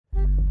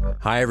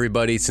Hi,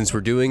 everybody. Since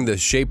we're doing The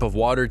Shape of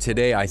Water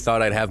today, I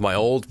thought I'd have my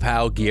old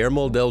pal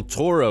Guillermo del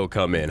Toro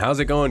come in. How's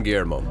it going,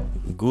 Guillermo?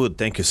 Good.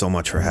 Thank you so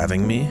much for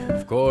having me.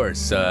 Of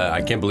course.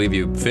 I can't believe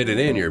you fit it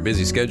in. Your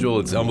busy schedule.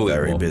 It's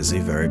unbelievable. Very busy,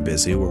 very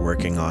busy. We're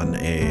working on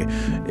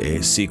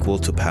a sequel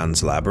to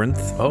Pan's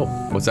Labyrinth. Oh,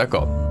 what's that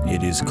called?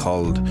 It is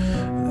called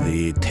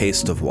The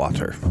Taste of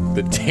Water.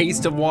 The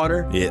Taste of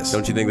Water? Yes.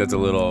 Don't you think that's a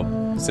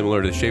little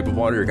similar to The Shape of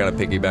Water? You're kind of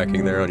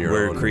piggybacking there on your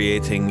own. We're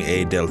creating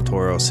a Del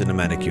Toro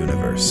cinematic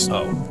universe.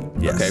 Oh.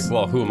 Yes. Okay,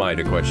 well, who am I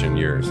to question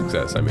your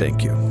success? I mean,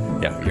 Thank you.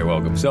 Yeah, you're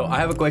welcome. So I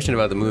have a question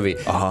about the movie.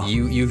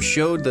 You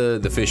showed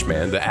the fish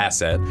man, the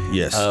asset.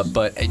 Yes.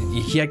 But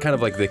he had kind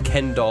of like the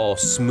Ken doll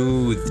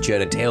smooth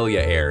genitalia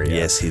area.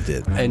 Yes, he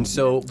did. And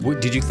so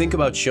did you think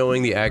about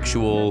showing the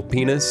actual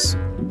penis?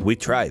 We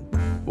tried.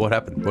 What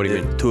happened? What do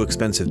you mean? Too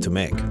expensive to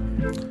make.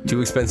 Too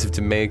expensive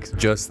to make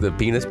just the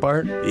penis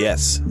part?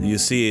 Yes. You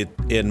see,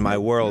 in my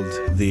world,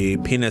 the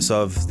penis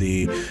of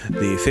the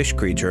fish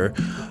creature,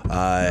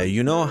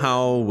 you know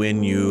how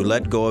when you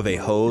let go of a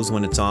hose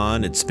when it's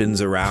on, it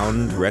spins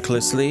around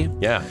recklessly?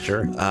 Yeah,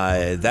 sure.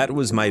 That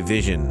was my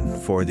vision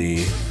for the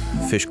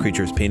fish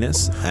creature's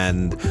penis,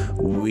 and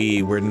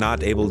we were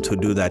not able to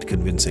do that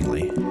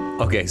convincingly.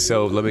 Okay,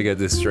 so let me get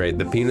this straight.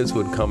 The penis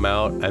would come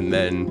out and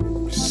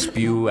then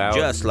spew out?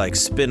 Just like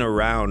spin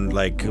around,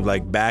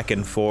 like back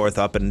and forth,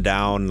 up and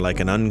down, like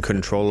an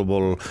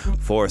uncontrollable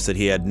force that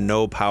he had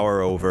no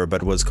power over,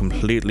 but was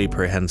completely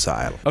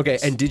prehensile. Okay,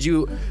 and did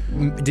you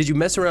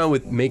mess around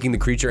with making the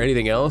creature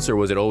anything else, or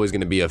was it always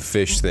going to be a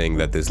fish thing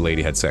that this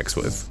lady had sex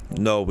with?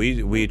 No,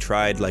 we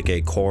tried like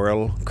a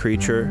coral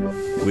creature.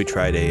 We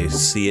tried a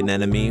sea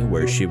anemone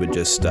where she would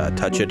just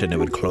touch it and it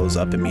would close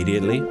up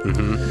immediately.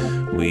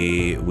 Mm-hmm.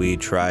 We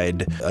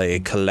tried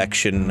a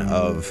collection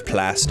of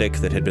plastic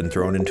that had been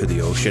thrown into the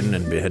ocean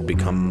and had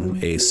become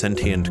a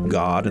sentient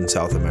god in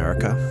South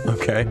America.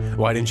 Okay.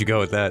 Why didn't you go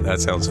with that? That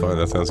sounds fun.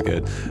 That sounds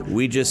good.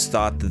 We just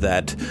thought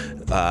that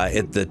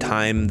at the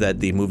time that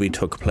the movie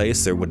took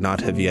place, there would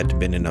not have yet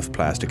been enough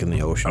plastic in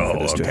the ocean for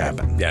this to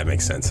happen. Yeah, it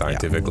makes sense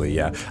scientifically,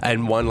 yeah.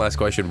 And one last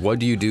question. What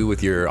do you do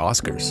with your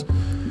Oscars?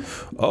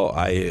 Oh,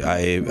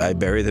 I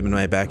bury them in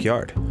my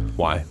backyard.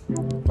 Why?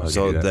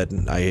 So that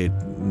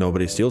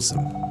nobody steals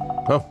them.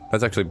 Oh,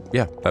 that's actually,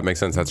 yeah, that makes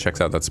sense. That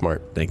checks out. That's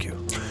smart. Thank you.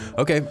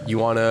 Okay, you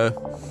want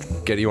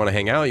to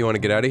hang out? You want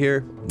to get out of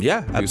here?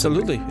 Yeah,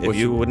 absolutely. If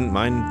you wouldn't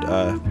mind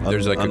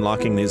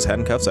unlocking these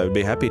handcuffs, I would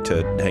be happy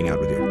to hang out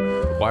with you.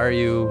 What are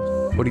you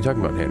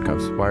talking about,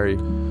 handcuffs? Why are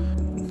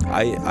you?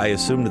 I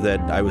assumed that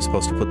I was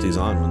supposed to put these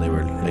on when they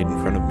were laid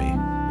in front of me.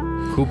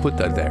 Who put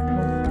that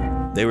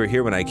there? They were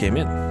here when I came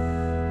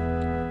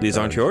in. These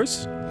aren't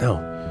yours?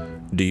 No.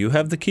 Do you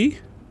have the key?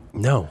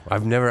 No, I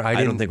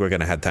don't think we're going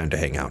to have time to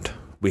hang out.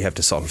 We have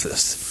to solve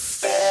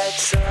this. Bad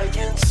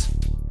science.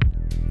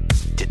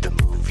 Did the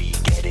movie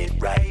get it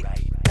right?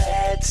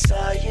 Bad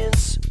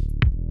science.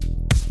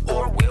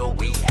 Or will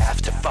we have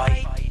to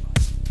fight?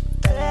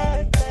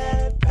 Bad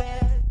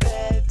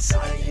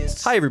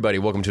science. Hi, everybody.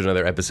 Welcome to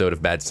another episode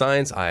of Bad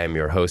Science. I am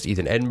your host,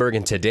 Ethan Edinburgh,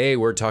 and today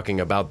we're talking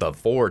about the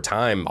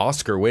 4-time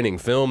Oscar-winning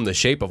film, The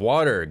Shape of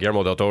Water,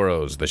 Guillermo del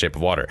Toro's The Shape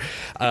of Water.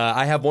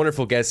 I have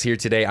wonderful guests here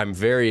today. I'm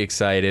very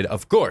excited.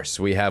 Of course,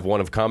 we have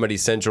one of Comedy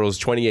Central's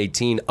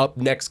 2018 Up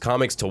Next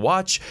comics to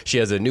watch. She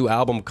has a new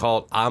album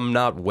called I'm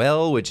Not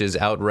Well, which is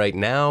out right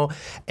now.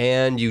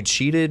 And you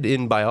cheated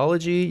in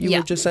biology, you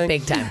were just saying?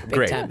 Big time.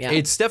 Great. Yeah.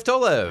 It's Steph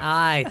Tolev.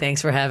 Hi,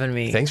 thanks for having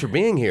me. Thanks for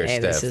being here, Hey,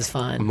 Steph. this is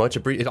fun. Much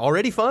appreciated.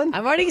 Already fun?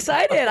 I'm already excited.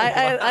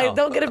 I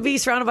don't get to be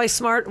surrounded by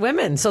smart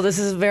women, so this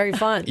is very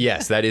fun.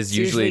 Yes, that is It's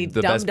usually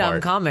the best part.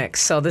 dumb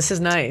comics, so this is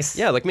nice.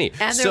 Yeah, like me.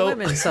 And they're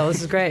women, so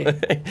this is great.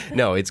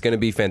 No, it's going to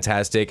be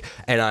fantastic.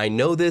 And I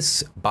know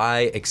this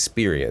by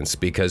experience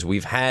because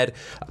we've had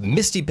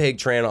Misty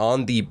Peg-Tran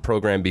on the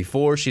program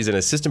before. She's an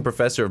assistant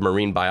professor of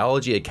marine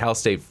biology at Cal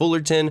State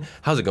Fullerton.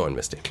 How's it going,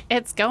 Misty?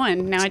 It's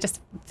going. Now I just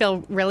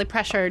feel really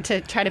pressured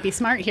to try to be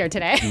smart here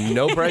today.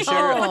 No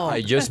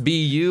pressure. Just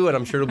be you, and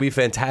I'm sure it'll be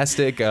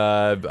fantastic.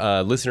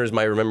 Listeners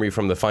might remember you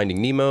from the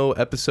Finding Nemo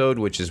episode,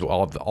 which is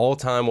all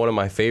time one of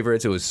my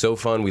favorites. It was so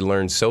fun. We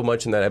learned so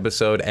much in that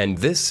episode. And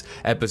this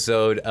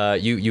episode,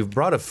 you've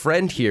brought a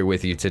friend here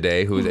with you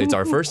today. It's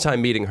our first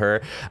time meeting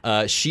her.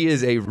 She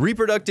is a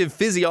reproductive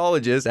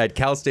physiologist at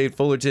Cal State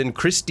Fullerton,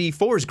 Christy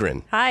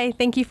Forsgren. Hi,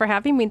 thank you for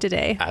having me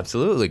today.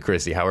 Absolutely,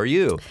 Christy. How are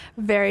you?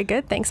 Very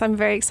good, thanks. I'm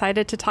very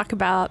excited to talk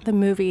about the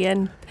movie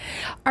and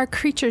our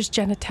creature's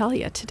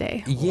genitalia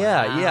today.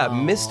 Yeah.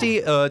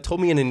 Misty told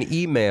me in an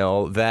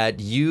email that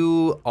you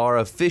are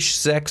a fish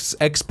sex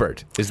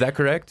expert. Is that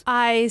correct?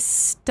 I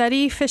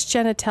study fish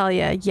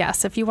genitalia,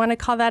 yes. If you want to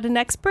call that an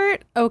expert,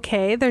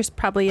 okay. There's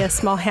probably a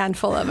small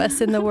handful of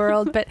us in the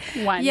world, but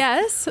One.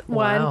 Yes,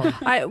 one. Wow.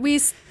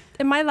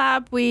 In my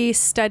lab, we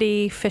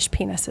study fish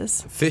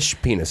penises. Fish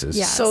penises.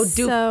 Yeah. So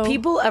do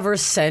people ever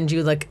send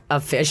you like a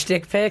fish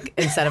dick pic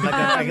instead of like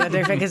a regular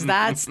dick pic? Because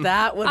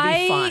that would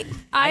be fun.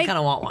 I kind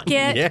of want one.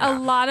 Get a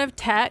lot of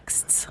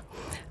texts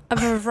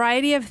of a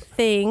variety of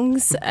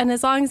things, and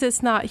as long as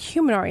it's not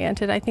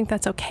human-oriented, I think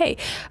that's okay.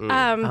 Oh,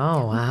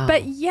 wow.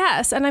 But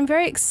yes, and I'm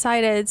very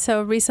excited.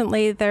 So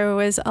recently there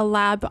was a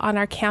lab on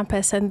our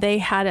campus, and they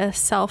had a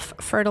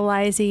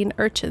self-fertilizing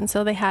urchin.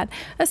 So they had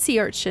a sea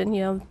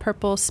urchin,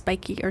 purple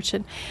spiky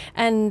urchin,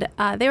 and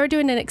they were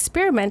doing an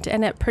experiment,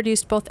 and it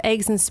produced both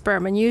eggs and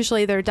sperm, and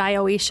usually they're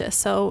dioecious,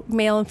 so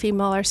male and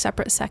female are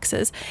separate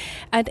sexes.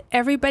 And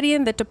everybody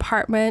in the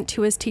department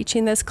who was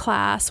teaching this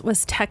class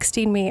was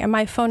texting me, and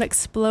my phone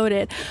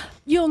exploded.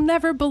 You'll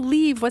never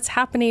believe what's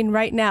happening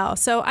right now.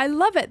 So I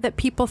love it that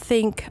people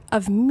think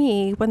of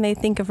me when they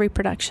think of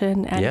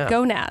reproduction and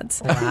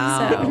gonads.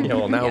 Wow. So,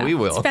 Well, now we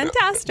will. It's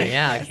fantastic.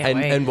 Yeah, I can't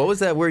wait. And what was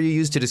that word you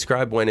used to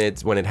describe when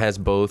it has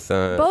both?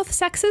 Both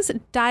sexes,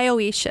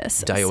 dioecious.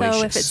 So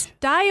Dioecious. if it's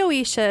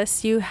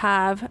dioecious, you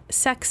have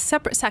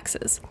separate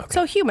sexes.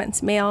 So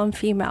humans, male and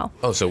female.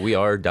 Oh, so we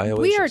are dioecious.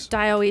 We are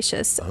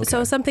dioecious.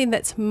 So something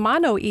that's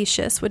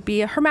monoecious would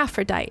be a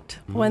hermaphrodite,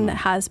 one that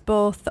has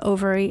both the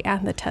ovary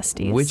and the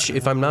testes. Which,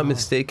 if I'm not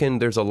mistaken,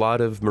 there's a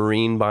lot of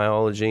marine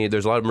biology.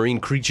 There's a lot of marine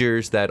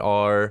creatures that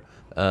are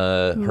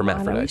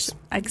hermaphrodites.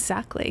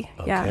 Exactly.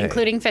 Okay. Yeah.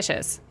 Including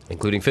fishes.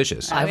 Including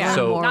fishes. I've learned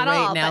So more Not right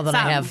all, now but than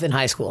I some. have in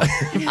high school.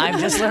 I've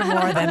just learned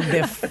more than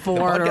the 4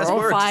 podcast or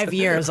works. 5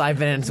 years I've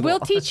been in school. We'll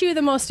teach you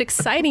the most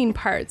exciting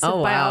parts Oh, of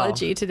wow.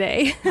 biology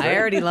today. I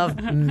already love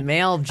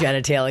male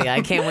genitalia.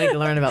 I can't wait to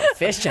learn about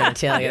fish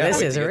genitalia. Yeah,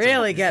 This we is can get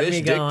really some getting fish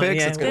me dick going.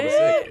 pics. Yeah. It's gonna be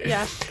sick.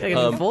 Yeah. I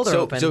got a folder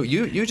open. So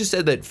you just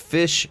said that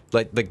fish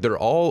like they're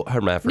all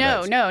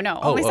hermaphrodites. No.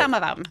 Only some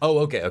of them. Oh,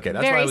 okay. That's why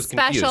I Very was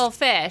confused. special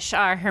fish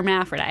are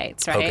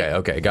hermaphrodites, right?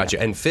 Okay, gotcha.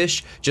 And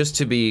fish, just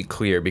to be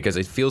clear, because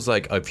it feels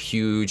like a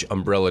huge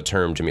umbrella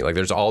term to me. Like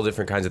there's all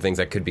different kinds of things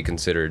that could be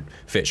considered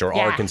fish or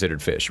are Yeah.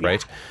 considered fish,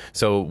 right?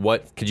 So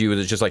what could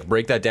you just like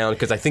break that down?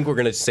 Because I think we're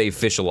going to say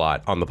fish a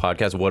lot on the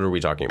podcast. What are we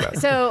talking about?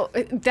 So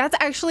that's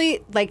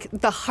actually like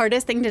the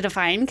hardest thing to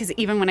define, because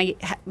even when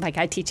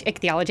I teach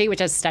ichthyology, which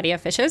is study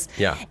of fishes,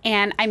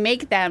 and I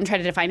make them try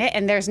to define it,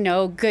 and there's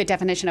no good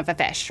definition of a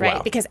fish, right?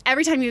 Wow. Because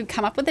every time you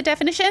come up with a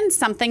definition,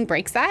 something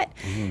breaks that.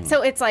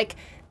 So it's like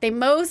they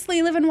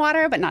mostly live in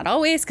water, but not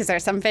always, because there are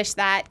some fish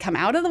that come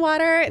out of the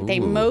water. They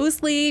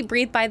mostly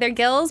breathe by their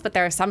gills, but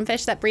there are some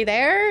fish that breathe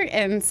air,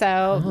 and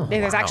so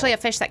there's actually a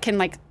fish that can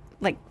like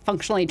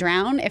functionally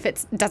drown if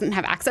it doesn't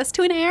have access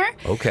to an air.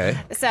 Okay.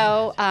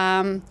 So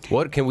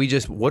What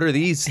are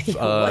these it's a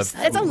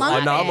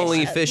lungfish.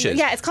 anomaly fishes?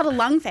 Yeah, it's called a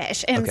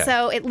lungfish, and Okay.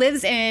 so it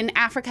lives in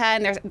Africa,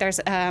 and there's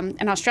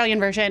an Australian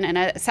version and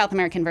a South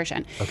American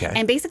version. Okay.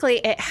 And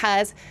basically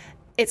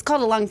it's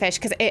called a lungfish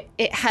because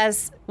it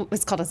has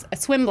what's called a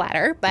swim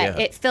bladder, but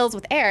it fills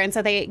with air, and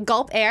so they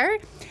gulp air.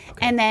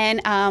 And then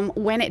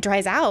when it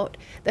dries out,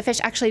 the fish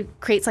actually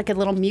creates like a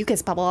little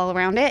mucus bubble all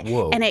around it,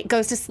 and it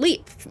goes to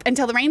sleep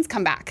until the rains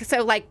come back.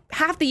 So like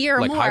half the year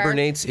or Like more.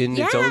 hibernates in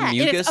its own in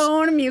mucus? its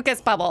own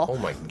mucus bubble. Oh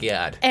my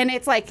God. And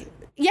it's like,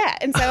 yeah.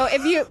 And so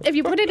if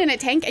you put it in a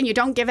tank and you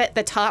don't give it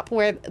the top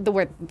where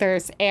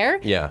there's air,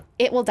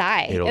 it will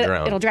die. It'll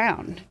drown. It'll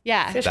drown.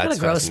 Yeah. Fish kind That's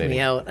of gross fascinating.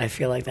 me out. I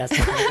feel like that's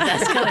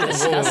kind of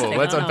disgusting. Whoa,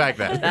 let's I don't unpack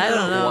know. that. I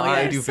don't know.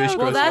 Why Yeah. do fish Well,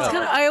 gross that's you out?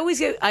 kind of. I always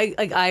get.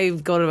 I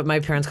go to my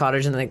parents'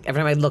 cottage, and like every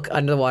time I look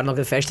under the water and look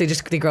at the fish,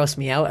 they gross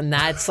me out, and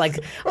that's like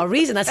a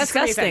reason. That's That's the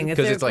disgusting. reason.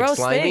 'Cause They're it's, like, gross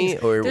slimy,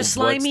 things. or they're what's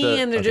slimy, the-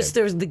 and they're okay.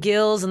 there's the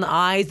gills and the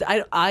eyes.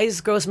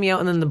 Eyes gross me out,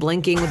 and then the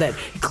blinking with that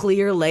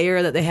clear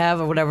layer that they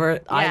have or whatever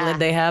eyelid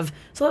they have.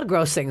 It's a lot of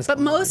gross things. But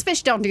going on. most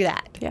fish don't do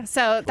that. Yeah.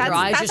 So that's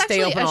eyes just stay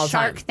actually open all a the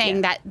time. shark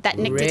thing that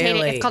nictitating.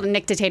 Really? It's called a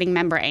nictitating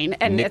membrane,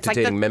 and it's like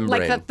Nictitating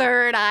membrane. the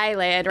third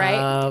eyelid,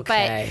 right?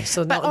 Okay. But,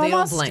 So but no- they don't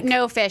almost blink.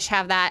 no fish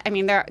have that. I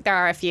mean, there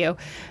are a few.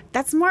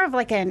 That's more of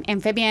like an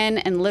amphibian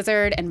and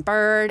lizard and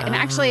bird. And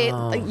actually,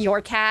 like, your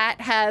cat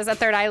has a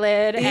third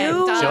eyelid, and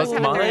Ew. dogs Just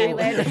have a third mine?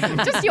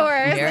 eyelid. Just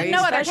yours, Very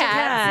no other special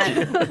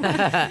cats.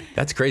 cat.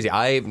 That's crazy.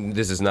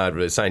 This is not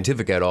really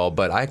scientific at all,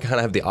 but I kind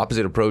of have the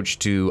opposite approach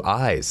to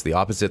eyes, the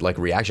opposite like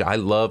reaction. I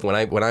love when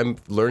I'm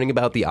learning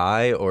about the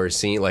eye or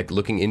seeing like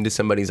looking into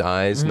somebody's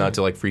eyes, not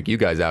to like freak you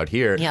guys out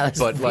here, Yeah, that's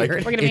but like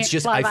weird. We're gonna it's be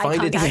just a lot I of eye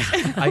find it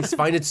contact. I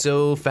find it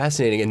so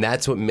fascinating, and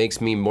that's what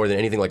makes me more than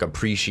anything like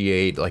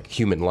appreciate like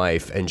human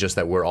life and just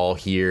that we're all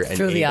here and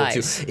Through the able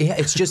eyes. to. Yeah,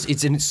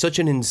 it's such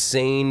an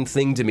insane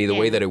thing to me, the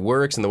way that it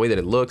works and the way that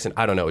it looks, and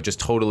I don't know, it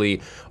just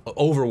totally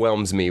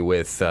overwhelms me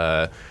with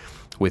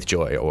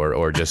joy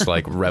or just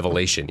like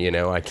revelation. You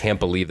know, I can't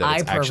believe that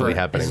it's Eye actually pervert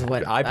happening. is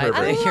what Eye I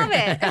pervert.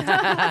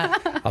 I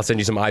love it. I'll send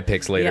you some eye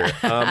pics later.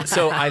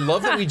 So I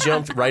love that we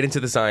jumped right into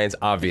the science,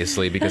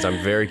 obviously, because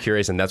I'm very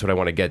curious and that's what I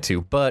want to get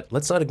to. But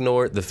let's not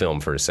ignore the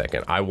film for a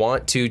second. I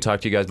want to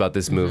talk to you guys about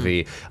this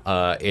movie.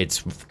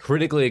 It's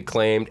critically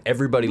acclaimed.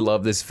 Everybody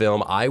loved this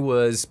film. I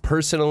was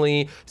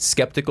personally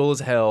skeptical as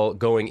hell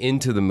going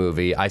into the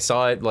movie. I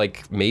saw it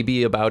like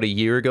maybe about a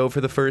year ago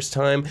for the first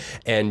time,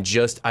 and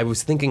I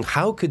was thinking,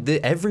 how could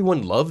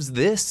everyone loves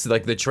this?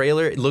 Like the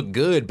trailer, it looked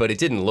good, but it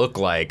didn't look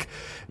like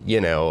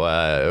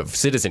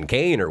Citizen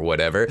Kane or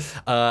whatever.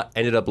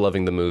 Ended up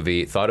loving the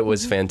movie. Thought it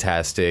was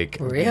fantastic.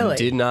 Really?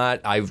 Did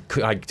not. I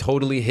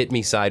totally hit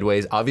me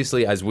sideways.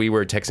 Obviously, as we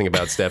were texting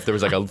about Steph, there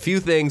was like a few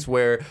things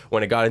where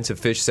when it got into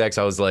fish sex,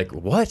 I was like,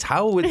 what?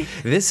 How would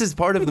this is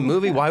part of the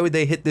movie? Why would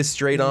they hit this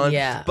straight on?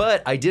 Yeah.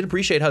 But I did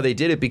appreciate how they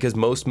did it because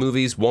most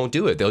movies won't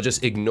do it. They'll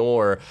just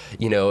ignore,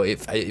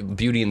 if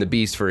Beauty and the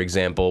Beast, for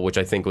example, which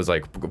I think was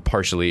like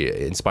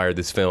partially inspired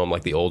this film,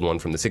 like the old one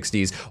from the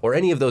 60s, or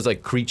any of those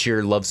like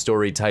creature love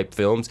story type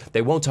films,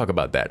 they won't talk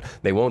about that.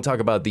 They won't talk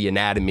about the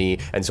anatomy,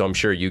 and so I'm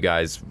sure you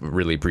guys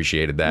really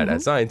appreciated that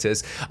as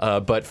scientists.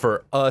 But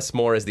for us,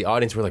 more as the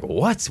audience, we're like,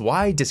 what?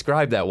 Why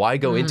describe that? Why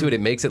go into it?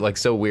 It makes it like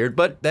so weird.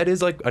 But that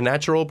is like a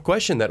natural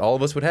question that all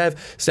of us would have.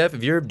 Steph,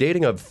 if you're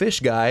dating a fish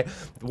guy,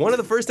 one of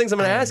the first things I'm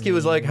going to ask you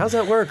is like, how's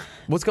that work?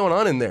 What's going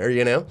on in there,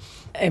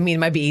 I mean, it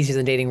might be easier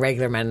than dating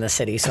regular men in the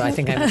city, so I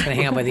think I'm just going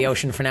to hang out by the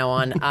ocean from now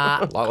on.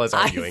 A lot less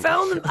arguing.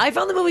 I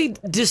found the movie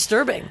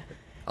disturbing.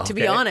 To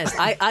be Okay. honest,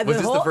 Was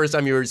this the first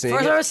time you were seeing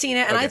first it? time I've seen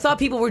it, and I thought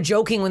people were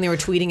joking when they were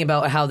tweeting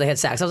about how they had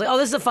sex. I was like, "Oh,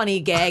 this is a funny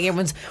gag."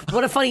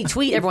 What a funny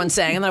tweet everyone's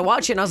saying. And then I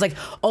watched it, and I was like,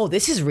 "Oh,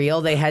 this is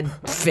real. They had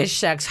fish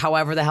sex,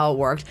 however the hell it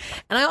worked."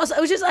 And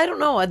I don't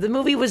know. The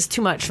movie was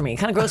too much for me. It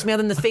kind of grossed me out.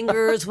 And the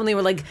fingers when they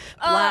were like,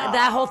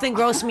 that whole thing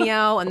grossed me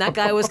out. And that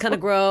guy was kind of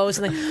gross.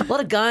 And a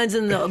lot of guns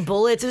and the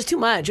bullets. It was too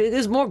much. It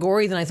was more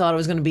gory than I thought it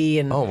was going to be.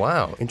 And Oh,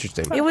 wow.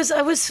 Interesting. I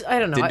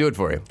don't know. Didn't do it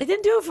for you. It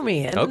didn't do it for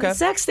me. And Okay. the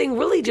sex thing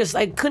really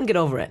I couldn't get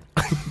over it.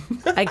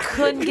 I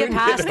couldn't get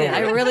past it. I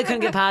really couldn't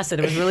get past it.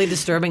 It was really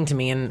disturbing to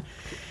me. And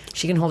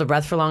she can hold her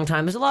breath for a long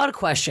time. There's a lot of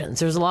questions.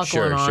 There's a lot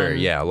going on. Sure.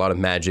 Yeah, a lot of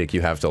magic you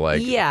have to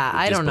like. Yeah,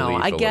 I don't know.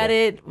 disbelieve I a get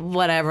little. it.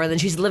 Whatever. Then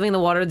she's living in the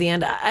water at the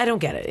end. I don't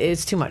get it.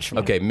 It's too much for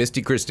me. Okay,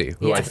 Misty Christie,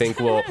 who I Yes. think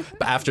will,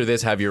 after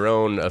this, have your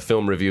own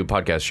film review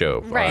podcast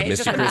show. Right,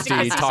 Misty just a Misty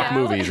Christie Christie Talk show.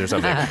 Movies or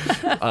something.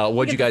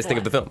 What'd you guys think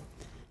of the film?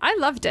 I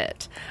loved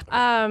it.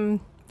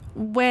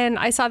 When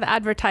I saw the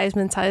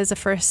advertisements, I was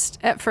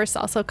at first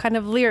also kind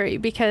of leery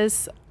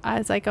because I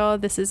was like, oh,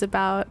 this is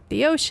about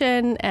the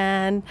ocean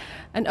and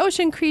an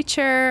ocean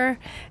creature.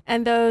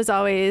 And those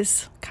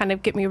always kind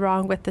of get me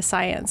wrong with the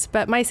science.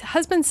 But my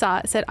husband saw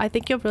it, said, I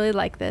think you'll really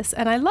like this.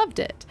 And I loved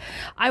it.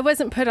 I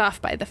wasn't put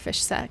off by the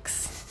fish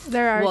sex.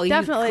 There are Well,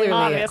 definitely you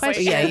clearly,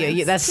 questions.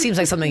 yeah. That seems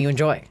like something you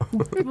enjoy.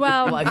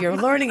 Well, Well, if you're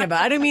learning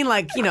about it, I don't mean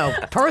like,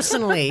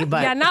 personally,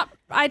 but yeah,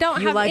 I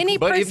don't have like- any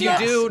But if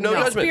personal you do, no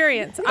judgment.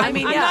 experience. I'm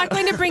yeah. not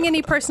going to bring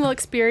any personal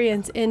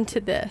experience into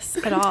this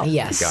at all.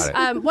 yes.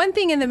 Got it. One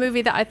thing in the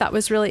movie that I thought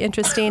was really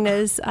interesting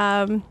is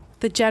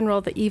the general,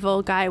 the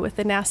evil guy with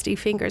the nasty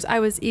fingers. I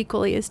was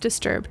equally as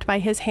disturbed by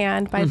his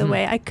hand. By the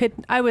way, I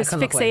was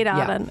couldn't look away. fixated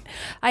Yeah. on.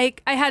 I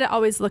had to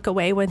always look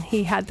away when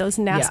he had those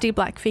nasty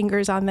black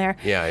fingers on there.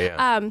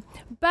 Yeah.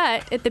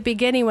 But at the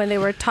beginning, when they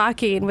were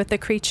talking with the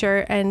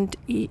creature and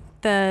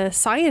the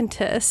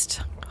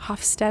scientist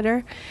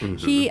Hofstadter,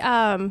 he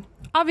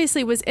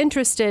obviously was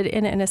interested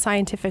in it in a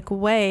scientific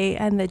way,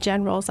 and the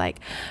general's like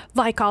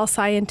all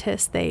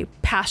scientists, they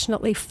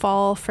passionately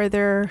fall for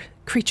their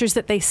creatures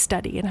that they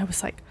study. And I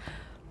was like,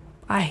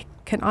 I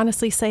can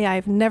honestly say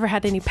I've never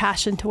had any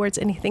passion towards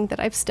anything that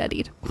I've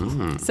studied.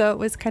 So it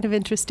was kind of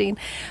interesting.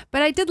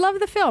 But I did love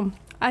the film.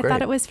 I Great.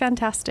 thought it was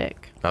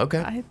fantastic.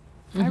 Okay.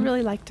 I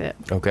really liked it.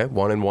 Okay.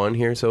 1-1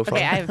 here so far.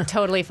 Okay, I've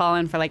totally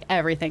fallen for like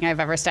everything I've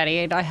ever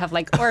studied. I have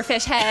like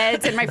oarfish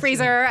heads in my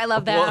freezer. I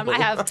love them. Whoa. I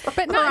have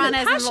But not in a piranhas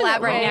in the passionate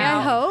lab right way, now.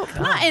 I hope.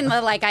 Not in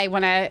the like I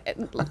want to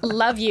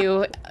love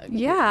you.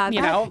 Yeah.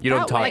 You know, You don't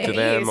that talk way. to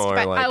them or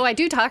but, like. oh, I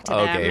do talk to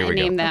Okay, them here we and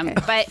go. name them.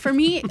 But for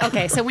me,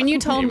 okay, so when you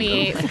told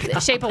me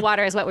Shape of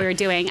Water is what we were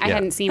doing, I Yeah.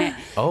 hadn't seen it.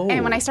 Oh.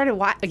 And when I started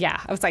watching,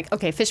 I was like,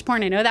 okay, fish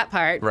porn, I know that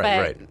part. Right, but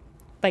right.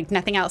 like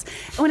nothing else.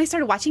 And when I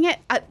started watching it,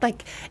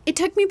 it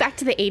took me back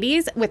to the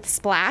 80s with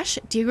Splash.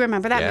 Do you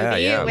remember that Yeah,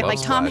 movie yeah, with love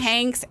like Tom Splash.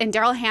 Hanks and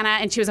Daryl Hannah,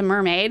 and she was a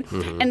mermaid,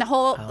 and the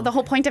whole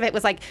point of it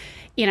was like,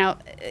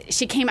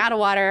 she came out of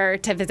water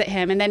to visit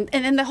him, and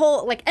then the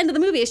whole like end of the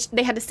movie,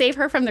 they had to save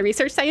her from the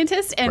research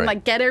scientist and Right.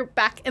 like get her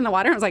back in the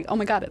water. I was like, oh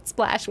my god, it's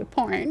Splash with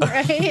porn,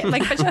 right?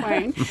 Like fish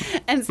porn.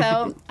 And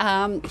so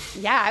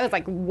I was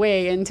like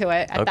way into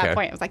it at Okay. that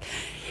point. I was like,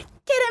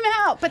 get him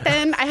out. But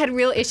then I had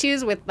real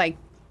issues with like,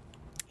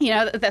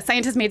 the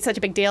scientists made such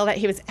a big deal that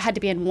he had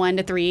to be in 1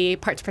 to 3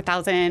 parts per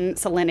thousand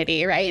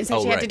salinity, right? And so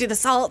Oh, she had right. to do the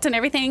salt and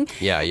everything.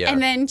 Yeah.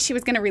 And then she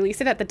was going to release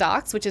it at the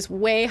docks, which is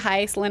way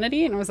high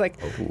salinity. And I was like,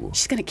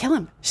 she's going to kill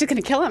him. She's going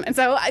to kill him. And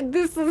so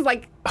this was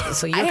like...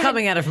 So you're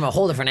coming at it from a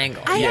whole different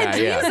angle. I had Yeah,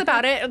 dreams yeah.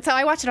 about it. And so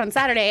I watched it on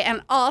Saturday.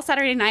 And all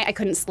Saturday night, I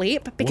couldn't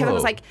sleep because I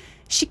was Whoa. like...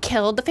 She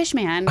killed the fish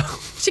man.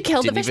 She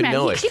killed the Didn't fish even man.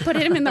 know it. She put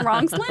him in the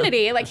wrong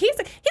salinity. Like he's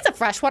a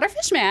freshwater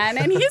fish man,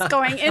 and he's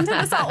going into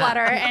the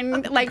saltwater,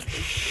 and like,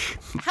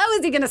 how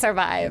is he going to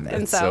survive?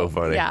 And That's so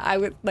funny. Yeah, I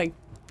would like.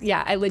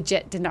 Yeah, I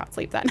legit did not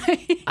sleep that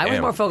night. I was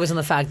Damn. more focused on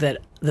the fact that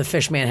the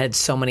fish man had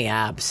so many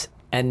abs.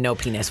 and no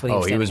penis when he Oh,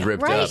 was he was standing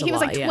ripped up. Right, up. he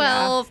was like Yeah.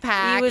 12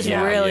 pack. He was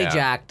Yeah, really yeah.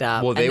 jacked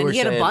up. Well, they and then were he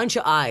had a saying- bunch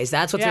of eyes.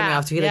 That's what threw me Yeah,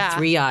 off too. He had like yeah.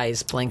 3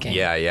 eyes blinking.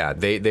 Yeah.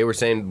 They were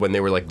saying when they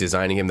were like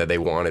designing him that they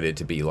wanted it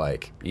to be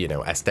like,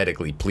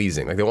 aesthetically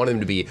pleasing. Like they wanted him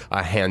to be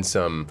a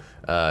handsome,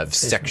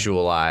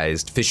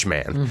 sexualized fish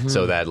man,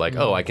 so that like,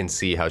 I can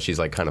see how she's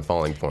like kind of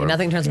falling for him.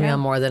 Nothing turns me on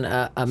more than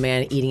a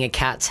man eating a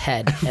cat's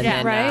head. And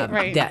Yeah, then,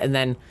 right. And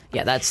then,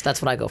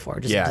 that's what I go for.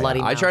 Just Yeah, bloody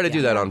I mouth. try to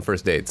do that on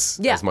first dates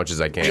as much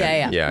as I can.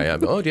 Yeah.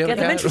 Oh, do you have Get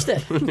a them cat?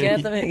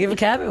 interested. Give a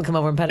cat. We'll come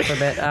over and pet it for a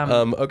bit.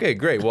 Okay,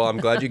 great. Well, I'm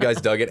glad you guys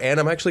dug it, and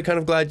I'm actually kind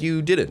of glad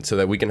you didn't, so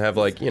that we can have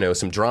like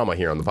some drama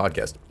here on the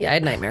podcast. Yeah, I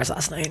had nightmares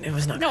last night. It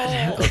was not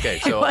good. Okay,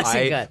 so wasn't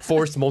I good.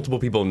 forced multiple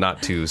people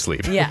not to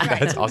sleep. Yeah,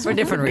 That's awesome. for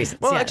different reasons.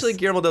 Well, yes. actually,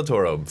 Guillermo del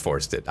Toro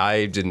forced it.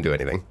 I didn't do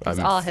anything. I'm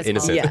all his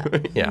innocent.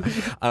 fault. Yeah.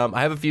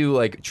 I have a few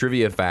like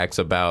trivia facts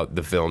about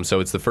the film. So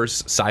it's the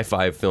first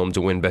sci-fi film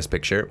to win Best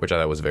Picture, which I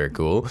thought was very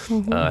cool.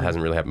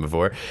 Hasn't really happened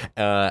before.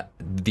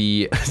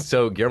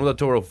 So Guillermo del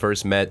Toro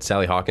first met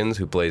Sally Hawkins,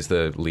 who plays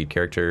the lead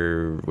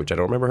character, which I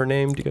don't remember her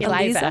name. Do you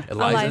guys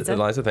Eliza.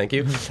 Eliza, thank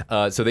you.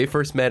 So they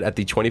first met at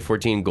the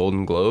 2014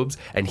 Golden Globes,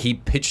 and he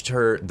pitched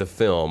her the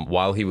film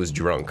while he was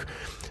drunk.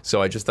 So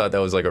I just thought that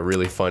was like a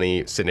really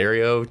funny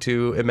scenario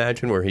to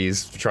imagine, where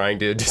he's trying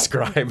to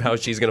describe how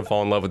she's gonna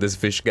fall in love with this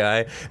fish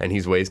guy, and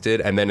he's wasted,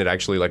 and then it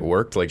actually like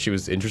worked. Like she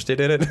was interested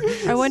in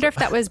it. I wonder if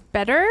that was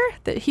better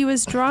that he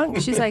was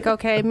drunk. She's like,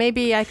 okay,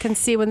 maybe I can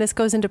see when this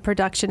goes into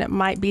production, it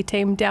might be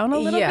tamed down a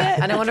little bit.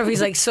 And I wonder if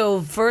he's like,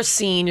 so first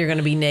scene, you're going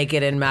to be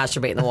naked and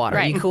masturbate in the water.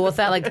 Are you Right. cool with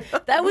that? Like,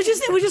 it was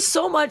just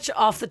so much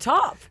off the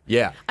top.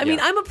 Yeah. I mean,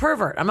 I'm a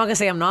pervert. I'm not going to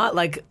say I'm not.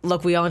 Like,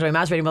 look, we all enjoy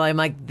masturbating, but I'm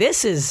like,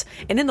 this is,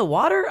 and in the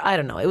water, I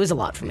don't know. It was a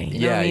lot for me. You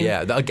know what I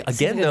mean?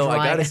 Again, though, I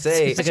gotta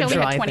say, It's like She a only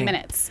dry had 20 thing.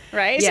 minutes,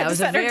 right? Yeah, She it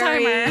was a set her timer.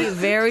 very,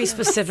 very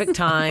specific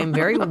time,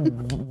 very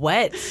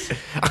wet.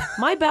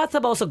 My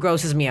bathtub also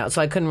grosses me out,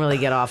 so I couldn't really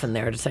get off in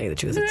there, to tell you the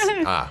truth.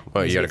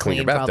 well, you got to clean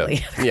your clean, bathtub.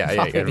 probably. Yeah, you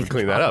got Probably to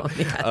clean that up.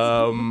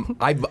 problem,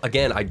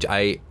 yes.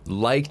 I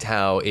liked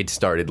how it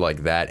started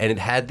like that, and it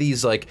had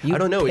these like You I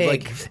don't know,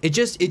 pig. it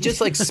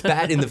just like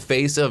spat in the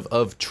face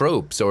of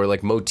tropes or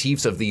like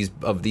motifs of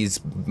these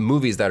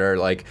movies that are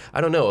like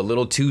I don't know, a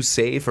little too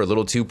safe or a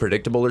little too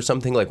predictable or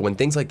something. Like when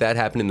things like that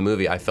happen in the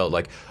movie, I felt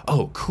like,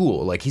 oh,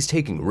 cool, like he's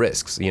taking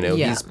risks,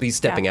 Yeah. he's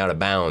stepping out of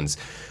bounds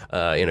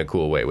in a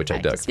cool way, which I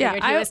dug. Just figured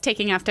Yeah, he I- was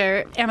taking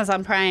after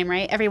Amazon Prime,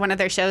 right? Every one of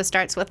their shows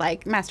starts with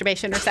like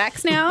masturbation or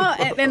sex now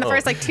in the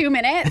first like 2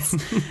 minutes.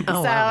 So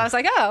I was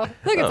like, oh,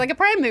 look, it's like a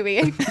Prime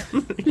movie.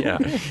 Yeah,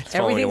 it's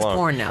following Everything's along.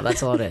 porn now.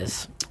 That's all it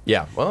is.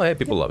 Yeah, well, hey,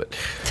 people love it.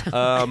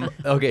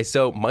 Okay,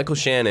 so Michael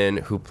Shannon,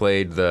 who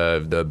played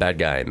the bad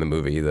guy in the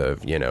movie,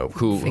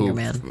 Finger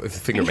Man.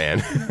 Finger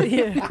Man.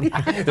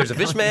 There's a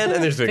fish man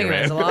and there's Finger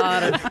There's a Man.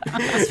 lot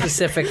of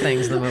specific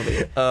things in the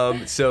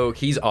movie. So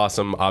he's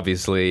awesome,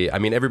 obviously. I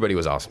mean, everybody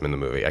was awesome in the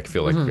movie. I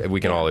feel like we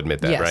can all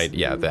admit that, Yes. right?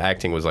 Yeah, the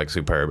acting was like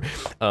superb.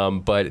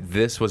 But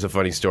this was a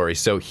funny story.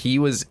 So he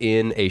was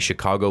in a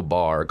Chicago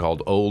bar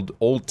called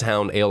Old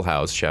Town Ale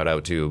House. Shout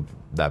out to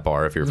that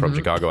bar if you're from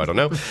Chicago, I don't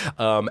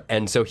know.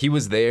 And so he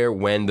was there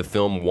when the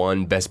film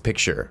won Best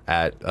Picture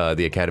at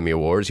the Academy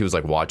Awards. He was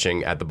like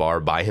watching at the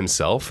bar by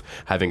himself,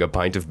 having a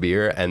pint of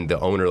beer, and the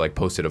owner like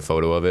posted a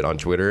photo of it on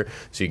Twitter,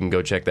 so you can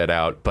go check that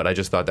out. But I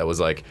just thought that was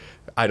like,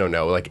 I don't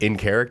know, like in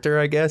character,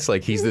 I guess.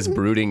 Like he's this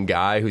brooding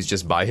guy who's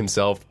just by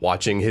himself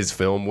watching his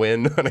film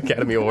win an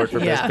Academy Award for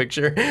Best Yeah.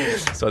 Picture.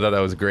 So I thought that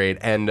was great.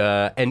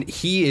 And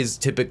he is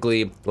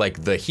typically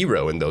like the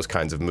hero in those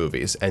kinds of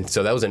movies. And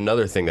so that was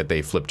another thing that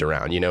they flipped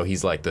around.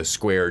 He's like the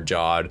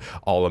square-jawed,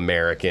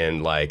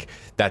 all-American, like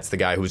that's the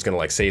guy who's gonna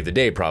like save the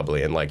day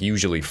probably and like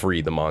usually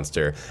free the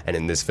monster. And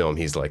in this film,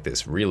 he's like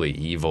this really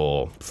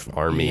evil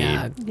army.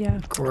 Yeah.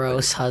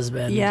 Gross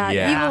husband. Yeah,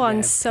 Yeah. evil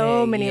on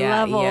so many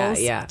levels.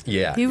 Yeah.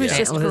 Yeah. He was yeah.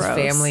 just With his gross.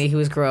 family, he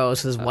was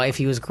gross. With his wife,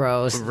 he was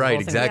gross. The Right, whole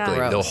thing was exactly.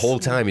 gross. The whole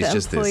time he's The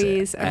just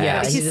employees, this.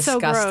 Yeah, he's he's so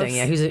disgusting. gross.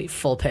 Yeah, he was a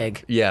full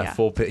pig. Yeah,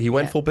 full pig. He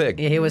went full pig.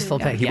 Yeah, he was full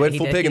pig. He Yeah, went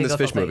full did. pig He in did this go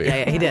fish full pig. movie.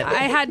 Yeah, he did.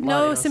 I had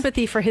no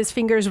sympathy for his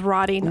fingers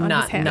rotting on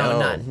his hand.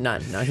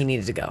 None. No, he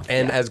needed to go.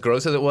 And as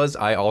gross as it was,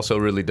 I also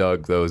really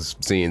dug those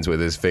scenes with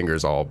his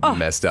fingers all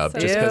messed up.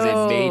 Just because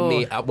it made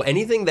me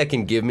anything that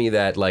can give me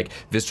that like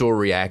visceral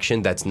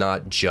reaction that's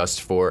not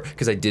just for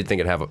because I did think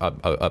it'd have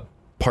a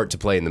part to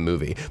play in the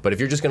movie. But if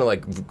you're just gonna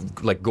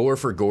like gore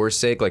for gore's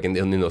sake, like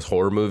in those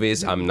horror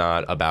movies, I'm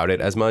not about it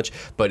as much.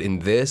 But in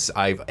this,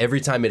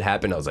 every time it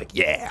happened, I was like,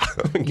 yeah,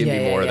 give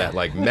me more of that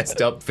like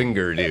messed up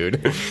finger,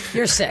 dude.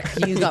 You're sick.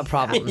 You got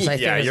problems. I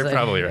Yeah, think you're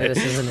probably right.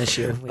 This is an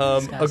issue. we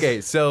discussed.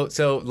 Okay,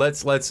 so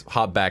let's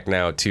hop back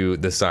now to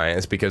the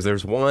science because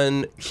there's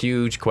one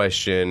huge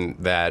question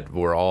that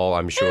we're all,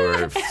 I'm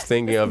sure,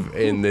 thinking of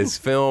in this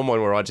film when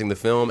we're watching the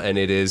film, and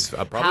it is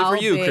probably How for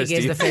you, big Christy.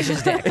 is the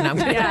fish's dick? And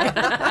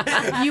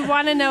I'm You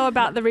want to know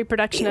about the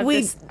reproduction of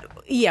this?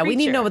 Yeah, we need to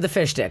creature. know about the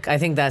fish stick. I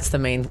think that's the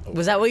main.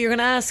 Was that what you're going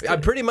to ask?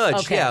 Pretty much,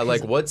 Okay. yeah.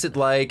 Like, what's it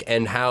like,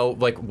 and how?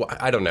 Like,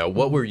 I don't know.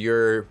 What were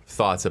your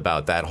thoughts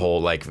about that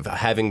whole like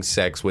having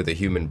sex with a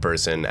human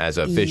person as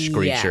a fish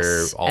creature?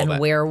 Yes. All and that,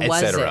 where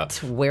was etc.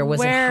 it? Where was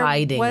Where it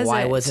hiding? was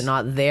Why it? was it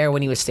not there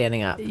when he was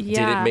standing up? Did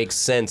Yeah. it make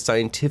sense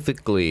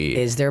scientifically?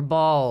 Is there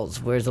balls?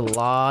 There's a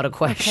lot of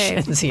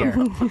questions here.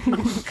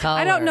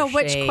 I don't know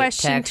which Color, shape,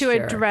 question to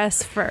texture.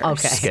 address first.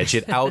 Okay. Sketch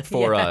it out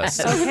for us.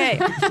 Okay.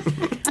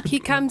 He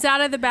comes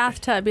out of the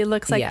bathtub. He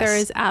looks like Yes. there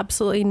is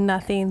absolutely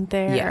nothing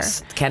there.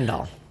 Yes, Ken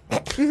doll.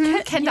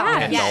 Ken doll.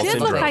 Yeah, Ken it did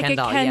doll look like Ken a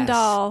doll, Ken yes.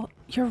 doll.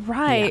 You're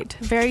right.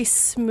 Very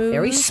smooth.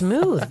 Very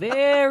smooth.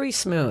 Very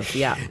smooth.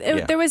 Yeah.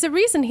 There was a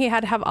reason he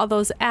had to have all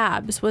those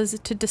abs, was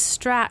to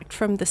distract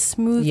from the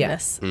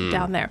smoothness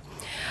down there.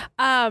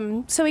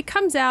 So he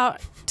comes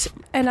out,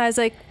 and I was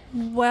like,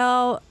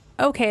 well,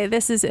 okay,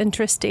 this is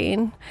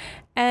interesting.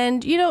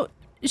 And, you know,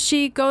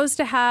 she goes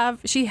to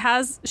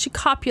she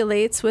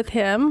copulates with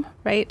him,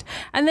 right?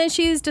 And then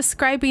she's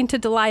describing to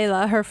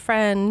Delilah, her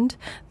friend,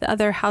 the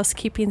other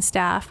housekeeping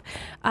staff,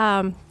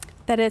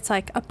 that it's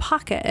like a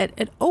pocket.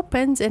 It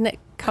opens and it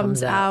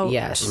comes out.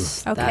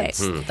 Yes. Okay.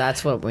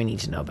 That's what we need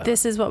to know about.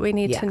 This is what we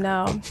need to Yeah.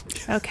 know.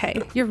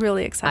 Okay. You're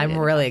really excited. I'm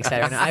really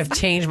excited right now. I've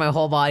changed my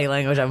whole body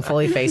language. I'm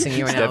fully facing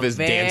you right now. Steph is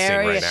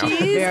dancing right now.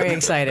 Very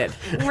excited.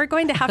 We're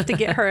going to have to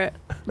get her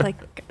like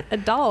a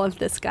doll of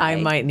this guy. I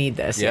might need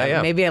this.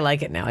 Yeah. Maybe I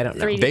like it now. I don't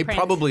know. 3D They print.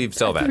 probably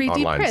sell that 3D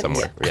online print.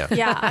 somewhere. Yeah.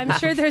 Yeah, I'm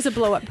sure there's a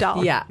blow up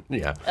doll. Yeah.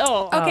 Yeah.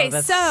 Oh. Okay,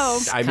 that's- so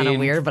I Kind of mean,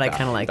 weird, but I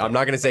kind of like I'm it.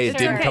 not going to say it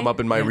didn't Okay. come up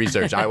in my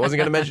research. I wasn't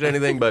going to mention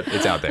anything, but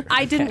it's out there.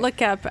 I didn't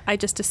look up, I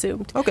just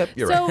assumed. Okay,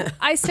 you're so right.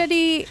 I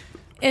study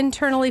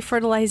internally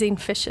fertilizing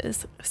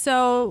fishes.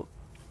 So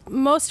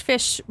most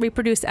fish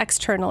reproduce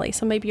externally.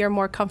 So maybe you're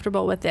more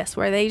comfortable with this,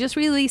 where they just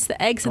release the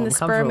eggs and I'm the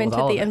sperm comfortable with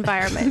into all the of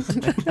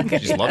it.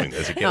 environment. She's loving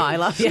this. No, I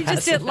love She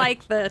just didn't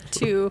like the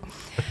two.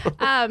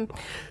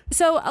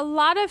 So a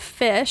lot of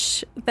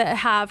fish that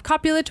have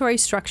copulatory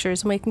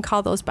structures, and we can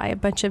call those by a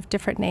bunch of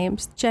different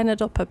names,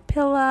 genital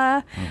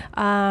papilla.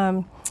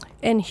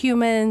 In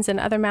humans and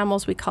other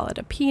mammals, we call it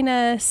a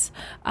penis.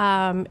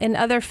 In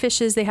other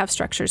fishes, they have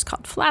structures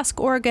called flask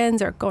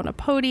organs or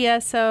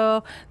gonopodia.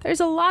 So there's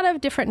a lot of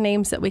different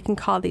names that we can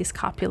call these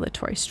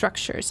copulatory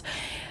structures.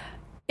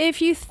 If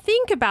you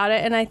think about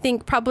it, and I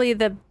think probably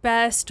the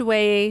best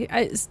way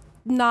is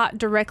not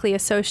directly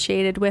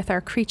associated with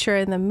our creature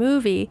in the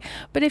movie,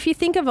 but if you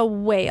think of a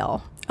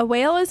whale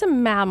is a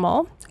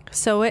mammal,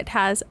 so it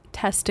has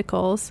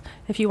testicles,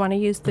 if you want to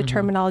use the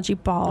terminology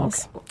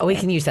balls. Oh, we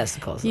can use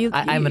testicles.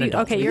 I'm an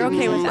adult. Okay, you're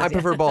okay with I that.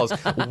 prefer balls.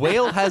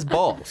 Whale has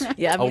balls.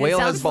 Yeah, I mean, a whale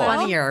it has sounds balls.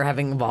 funnier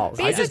having balls.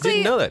 I just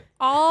didn't know that.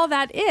 All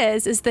that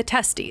is the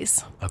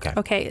testes. Okay.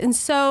 Okay, and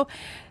so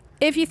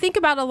if you think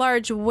about a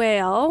large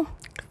whale,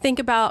 think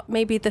about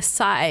maybe the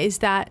size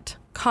that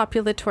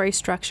copulatory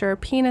structure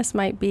penis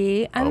might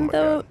be, and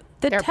God.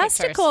 the There are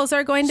testicles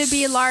are going to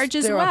be large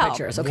as There well. are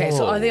pictures. Okay,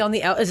 so are they on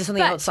the out? Is this on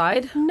the But-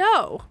 outside?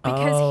 No,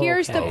 because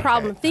here's the Okay.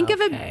 problem. Think of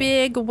a Okay.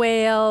 big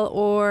whale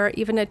or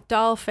even a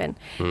dolphin.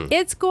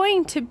 It's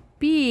going to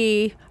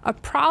be a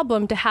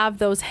problem to have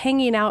those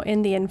hanging out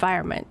in the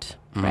environment,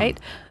 right?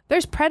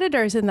 There's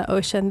predators in the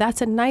ocean.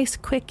 That's a nice,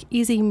 quick,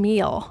 easy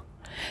meal.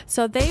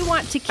 So they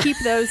want to keep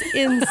those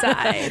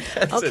inside.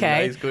 That's a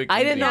Okay, nice, quick,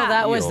 I didn't know easy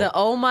that was meal. the.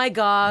 Oh my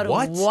God!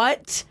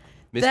 What?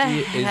 Misty the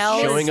is hell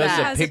showing is us that?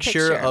 a Has a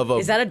picture picture. of a.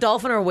 Is that a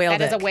dolphin or a whale?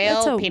 That is a dick? whale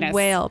That's a penis.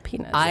 whale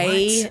penis.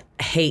 I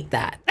hate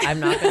that. I'm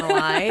not gonna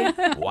lie.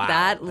 Wow.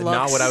 That looks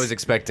Not what I was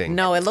expecting.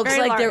 No, it looks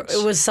Very like there large.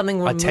 it was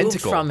something A removed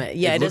tentacle. from it.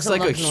 Yeah, it looks doesn't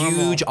like a look normal.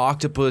 huge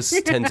octopus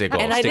tentacle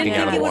And I sticking didn't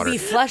out think of it water. would be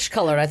flesh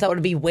colored. I thought it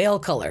would be whale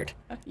colored.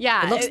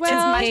 Yeah, It looks it's too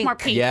much pink. more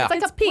pink. Yeah. It's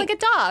like It's a pink. like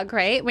a dog,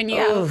 right? When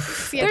you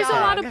see a There's dog. a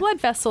lot of blood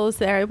vessels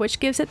there, which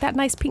gives it that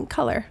nice pink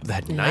color.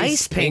 that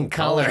Nice pink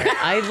color.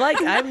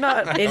 I'm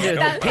not into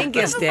the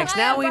pinkest dicks.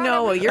 Now we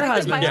know what your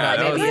husband Yeah,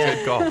 that was maybe. a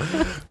good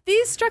call.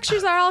 These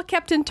structures are all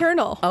kept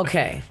internal.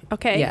 Okay.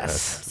 Okay. Yes.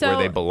 So Where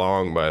they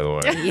belong, by the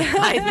way. Yeah,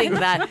 I think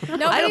that. I don't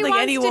think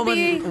wants any to woman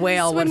be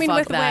whale would swimming fuck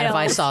with that if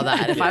I whales. saw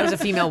that. If I was a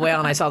female whale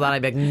and I saw that,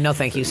 I'd be like, no,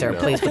 thank you, sir.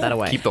 Please put that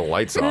away. Keep the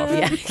lights off.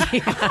 Yeah.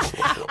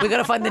 We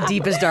gotta find the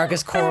deepest,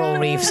 darkest coral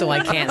reef so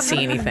I can't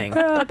see anything.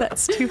 Oh,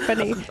 that's too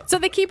funny. So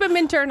they keep them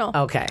internal.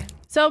 Okay.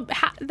 So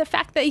the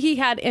fact that he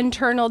had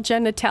internal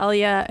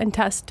genitalia and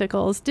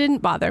testicles didn't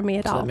bother me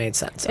at all. that made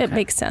sense. It Okay.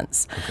 makes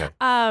sense. Okay.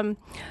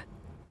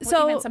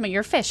 So even some of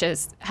your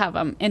fishes have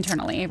them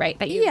internally, right?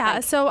 That you yeah,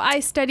 like- so I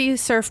study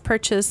surf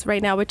perches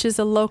right now, which is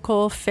a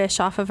local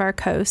fish off of our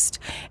coast,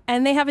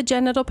 and they have a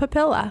genital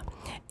papilla.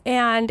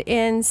 And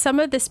in some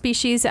of the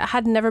species, it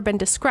had never been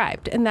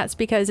described, and that's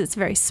because it's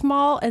very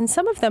small, and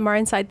some of them are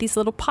inside these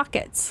little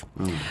pockets.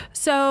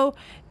 So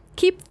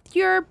keep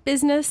your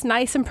business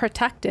nice and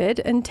protected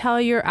until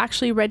you're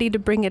actually ready to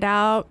bring it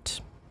out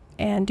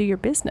and do your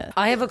business.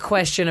 I have a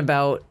question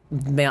about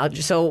male.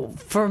 So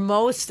for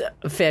most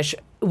fish,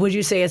 would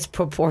you say it's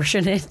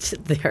proportionate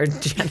their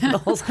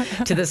genitals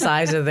to the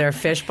size of their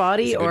fish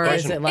body, a good or is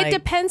question. it like? It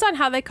depends on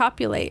how they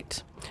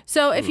copulate.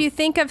 So if you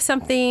think of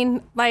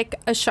something like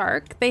a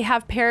shark, they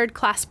have paired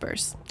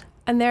claspers,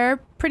 and they're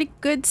pretty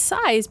good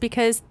size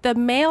because the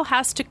male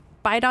has to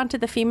bite onto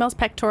the female's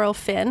pectoral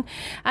fin,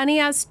 and he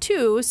has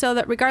two, so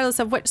that regardless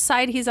of which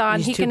side he's on,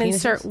 These he two can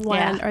insert penises?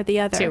 one Yeah. or the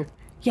other. Two.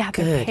 Yeah,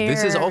 they're paired.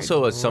 This is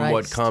also a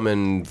somewhat Christ.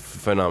 common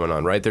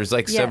phenomenon, right? There's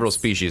like several Yes.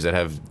 species that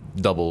have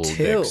double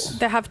dicks.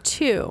 They have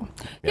two.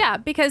 Yeah,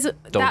 because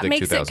that dick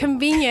makes 2000. it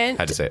convenient.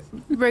 Had to say it.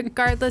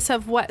 Regardless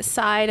of what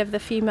side of the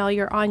female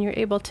you're on, you're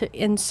able to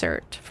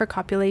insert for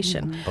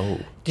copulation. Oh.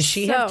 Does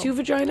she have So- 2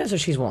 vaginas or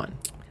she's 1?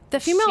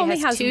 The female She only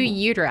has has 2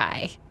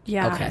 uteri,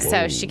 Yeah. Okay.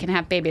 so she can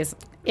have babies.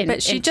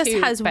 But she just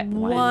has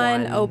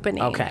one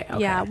opening. Okay,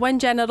 okay. Yeah, one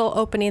genital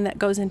opening that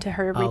goes into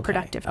her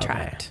reproductive okay.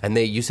 tract. And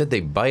you said they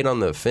bite on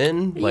the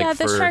fin? Yeah,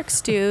 the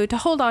sharks do to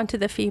hold on to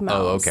the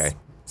females. okay.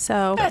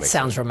 So That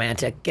sounds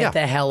romantic. Get Yeah.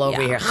 the hell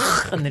over here.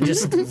 And then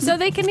just So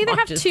they can either have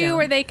launches 2 down.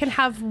 or they can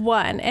have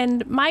 1.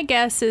 And my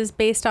guess is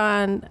based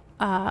on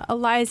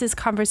Eliza's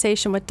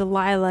conversation with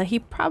Delilah, he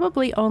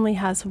probably only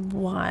has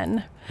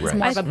 1. Right.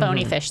 More of a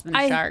bony fish than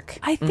a shark.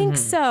 I think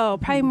so.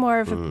 Probably more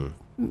of a.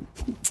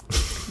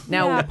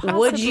 Now, Yeah,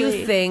 would you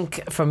possibly.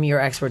 think from your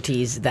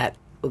expertise that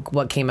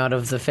what came out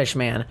of the fish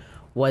man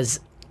was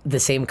the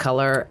same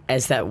color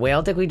as that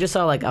whale dick we just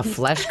saw, like a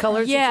flesh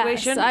color Yes,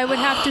 situation? I would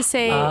have to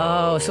say.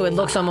 Oh, so it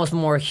looks almost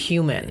more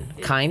human,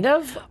 kind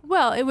of?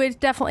 Well, it would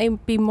definitely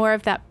be more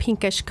of that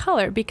pinkish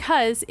color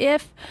because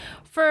if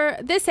for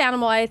this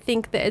animal, I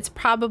think that it's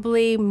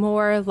probably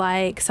more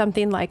like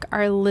something like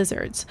our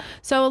lizards.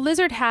 So a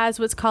lizard has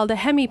what's called a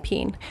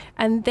hemipene,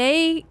 and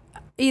they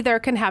either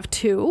can have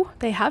 2.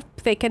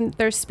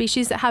 There's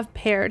species that have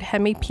paired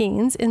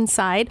hemipenes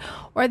inside,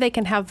 or they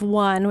can have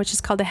 1, which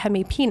is called a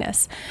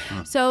hemipenis.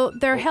 So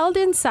they're held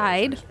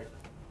inside.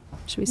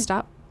 Should we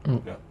stop?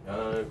 You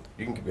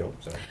can keep going.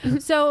 Sorry.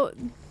 So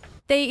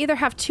they either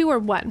have 2 or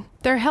 1.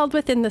 They're held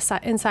within the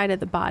inside of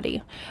the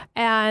body,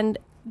 and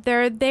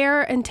they're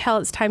there until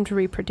it's time to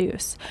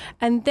reproduce.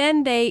 And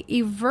then they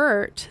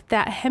evert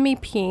that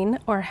hemipene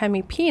or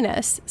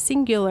hemipenis,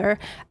 singular,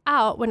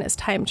 out when it's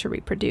time to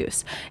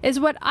reproduce. Is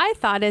what I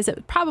thought is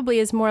it probably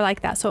is more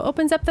like that. So it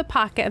opens up the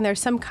pocket and there's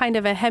some kind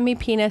of a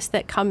hemipenis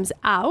that comes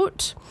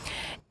out.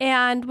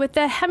 And with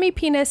the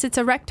hemipenis, it's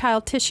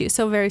erectile tissue,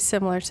 so very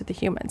similar to the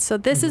human. So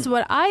this is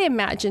what I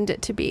imagined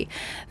it to be.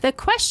 The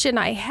question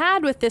I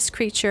had with this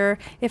creature,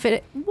 if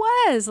it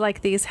was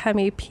like these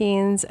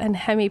hemipenes and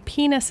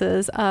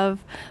hemipenises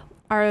of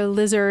our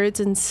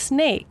lizards and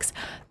snakes,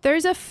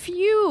 there's a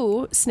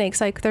few snakes,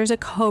 like there's a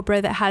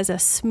cobra that has a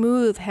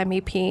smooth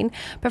hemipene,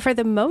 but for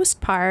the most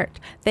part,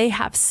 they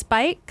have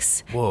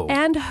spikes Whoa.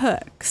 and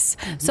hooks.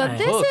 So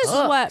this Hooks. is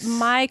what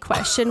my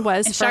question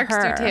was And for sharks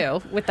her. do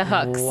too, with the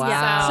hooks. Wow.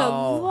 Yeah, so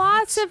Wow.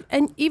 lots of,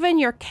 and even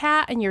your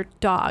cat and your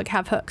dog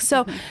have hooks.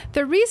 So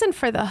the reason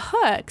for the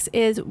hooks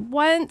is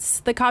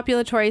once the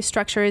copulatory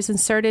structure is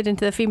inserted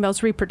into the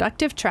female's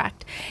reproductive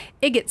tract,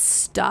 it gets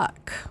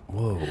stuck.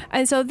 Whoa.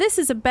 And so this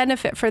is a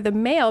benefit for the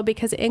male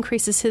because it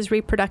increases his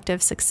reproductive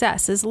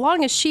success. As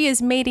long as she is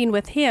mating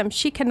with him,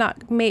 she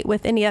cannot mate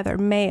with any other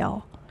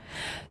male.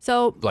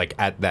 So Like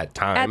at that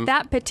time? at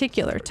that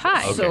particular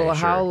time, Okay. So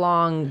how sure.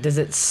 long does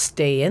it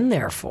stay in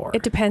there for?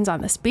 it depends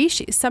on the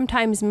species.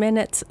 Sometimes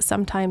minutes,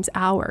 sometimes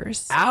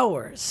hours.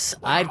 Hours.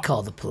 I'd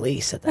call the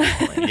police at that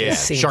point. Yeah, It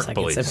seems shark like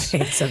police.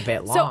 It's a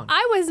bit long. So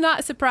I was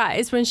not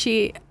surprised when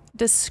she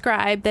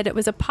described that it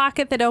was a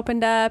pocket that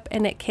opened up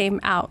and it came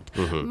out.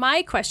 Mm-hmm.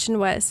 My question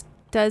was,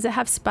 does it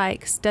have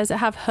spikes? Does it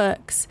have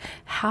hooks?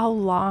 How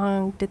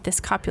long did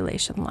this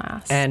copulation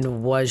last?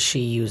 And was she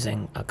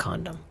using a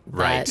condom?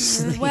 Right.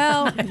 That's-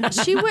 well,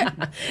 she would.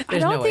 I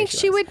There's don't no way think she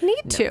she was. would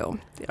need to.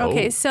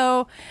 Okay,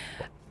 so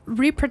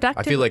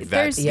reproductive. I feel like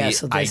that's Yeah, the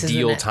so this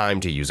ideal isn't it. time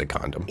to use a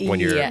condom when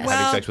you're Yes. having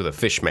Well- sex with a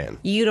fish man.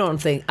 You don't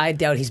think? I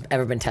doubt he's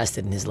ever been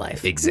tested in his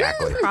life.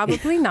 Exactly.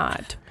 Probably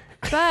not.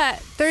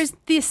 But there's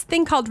this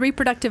thing called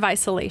reproductive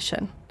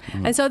isolation.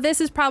 And so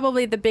this is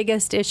probably the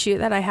biggest issue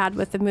that I had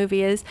with the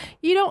movie is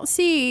you don't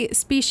see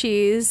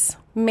species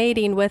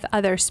mating with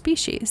other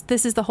species.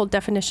 This is the whole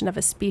definition of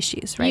a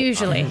species, right?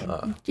 Usually.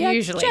 Yeah,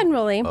 Usually.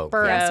 generally. Yeah, so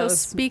Burrows.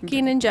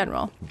 speaking in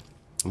general.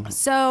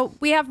 So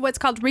we have what's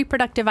called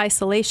reproductive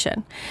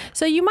isolation.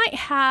 So you might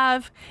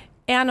have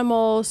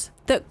animals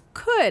that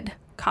could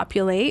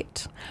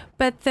copulate,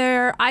 but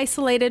they're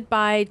isolated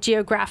by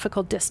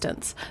geographical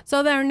distance.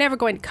 So they're never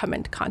going to come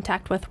into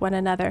contact with one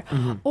another.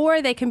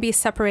 Or they can be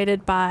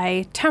separated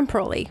by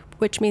temporally,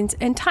 which means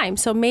in time.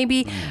 So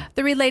maybe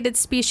the related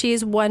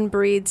species, one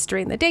breeds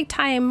during the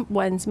daytime,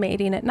 one's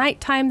mating at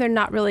nighttime. They're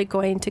not really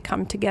going to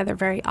come together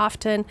very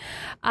often.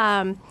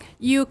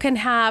 You can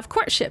have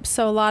courtships.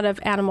 So a lot of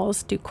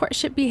animals do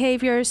courtship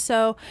behaviors.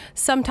 So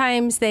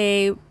sometimes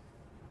they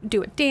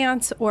do a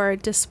dance or a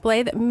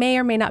display that may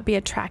or may not be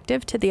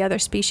attractive to the other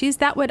species.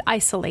 That would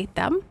isolate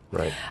them.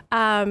 Right.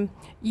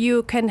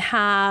 You can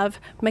have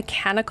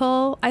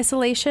mechanical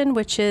isolation,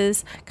 which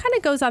is kind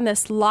of goes on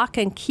this lock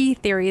and key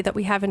theory that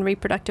we have in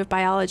reproductive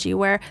biology,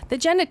 where the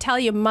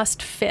genitalia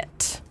must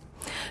fit.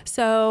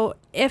 So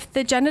if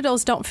the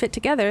genitals don't fit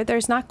together,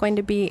 there's not going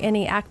to be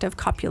any active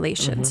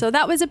copulation. So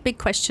that was a big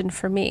question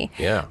for me.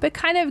 Yeah. But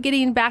kind of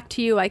getting back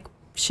to you, like,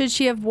 should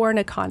she have worn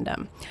a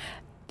condom?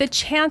 The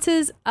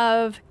chances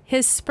of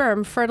his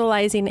sperm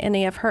fertilizing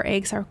any of her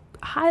eggs are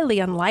highly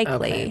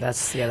unlikely. Okay,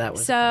 that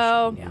was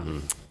so. the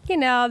question, You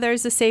know,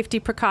 there's the safety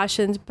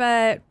precautions,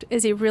 but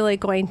is he really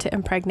going to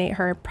impregnate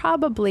her?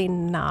 Probably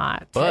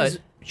not. But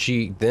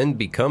she then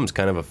becomes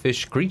kind of a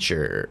fish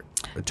creature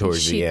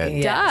towards She the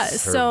end.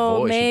 does. Her So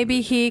voice- maybe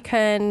he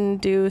can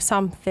do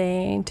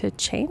something to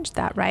change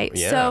that, right?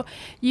 Yeah. So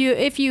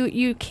if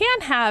you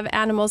can have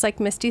animals, like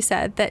Misty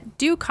said, that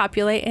do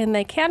copulate and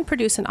they can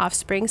produce an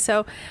offspring.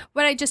 So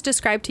what I just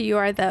described to you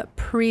are the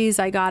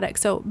pre-zygotic.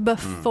 So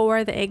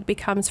before the egg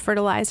becomes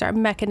fertilized, are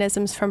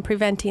mechanisms from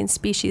preventing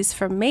species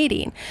from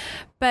mating.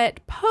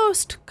 But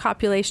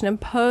post-copulation and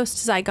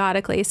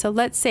post-zygotically, so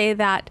let's say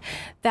that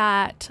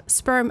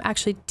sperm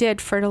actually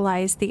did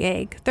fertilize the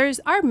egg. There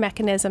are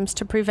mechanisms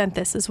to prevent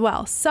this as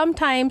well.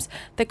 Sometimes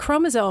the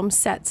chromosome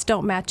sets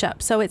don't match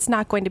up, so it's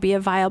not going to be a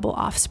viable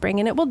offspring,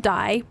 and it will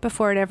die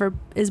before it ever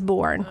is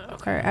born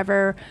or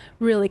ever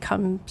really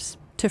comes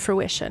to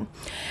fruition.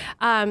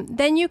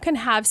 Then you can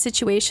have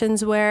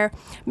situations where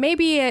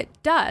maybe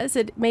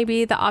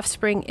maybe the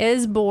offspring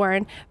is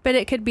born, but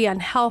it could be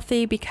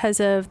unhealthy because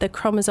of the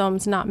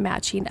chromosomes not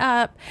matching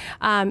up.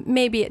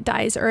 Maybe it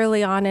dies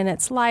early on in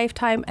its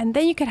lifetime. And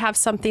then you could have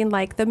something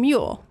like the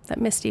mule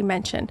that Misty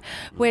mentioned,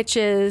 which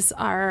is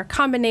our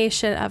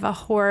combination of a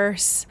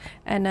horse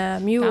and a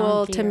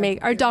mule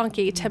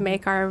donkey to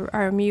make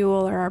our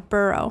mule or our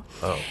burro.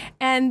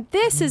 And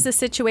this is a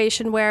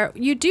situation where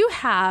you do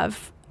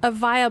have a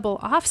viable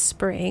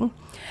offspring.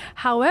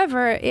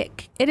 However,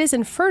 it is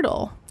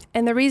infertile.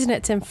 And the reason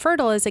it's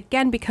infertile is,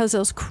 again, because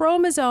the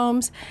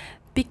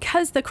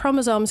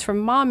chromosomes from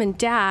mom and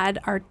dad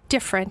are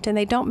different and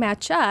they don't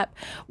match up,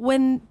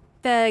 when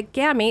the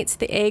gametes,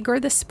 the egg or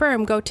the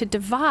sperm, go to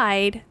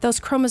divide, those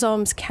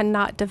chromosomes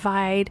cannot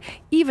divide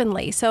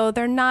evenly. So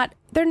they're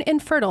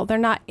infertile. They're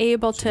not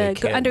able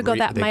to undergo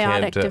that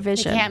meiotic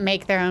division. They can't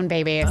make their own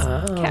babies.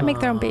 Can't make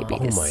their own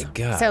babies. Oh my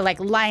God. So like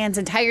lions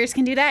and tigers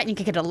can do that, and you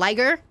could get a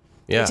liger,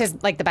 Yeah. which is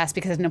like the best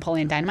because of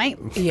Napoleon Dynamite.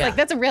 Yeah. Like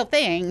that's a real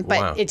thing, but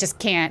Wow. it just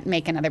can't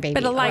make another baby.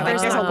 But a liger like,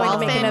 is there's a not going to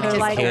dolphin, make another which is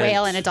liger. a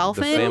whale and a The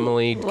dolphin.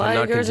 family cannot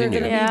Ligers are continue.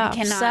 going to Yeah. be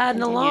Cannot sad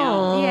and continue.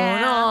 alone.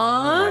 Yeah.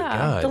 Aw. Oh my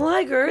God. The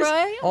ligers.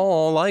 Right?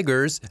 Oh,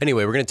 ligers.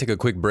 Anyway, we're going to take a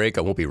quick break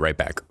and we'll be right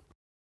back.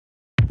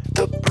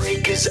 The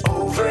break is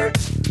over.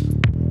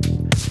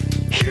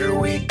 Here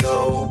we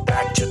go,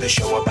 back to the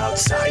show about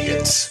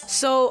science.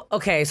 So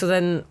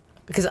then,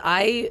 because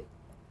I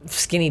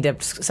skinny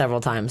dipped several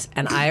times,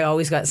 and I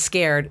always got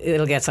scared.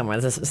 It'll get somewhere.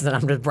 I'm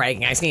just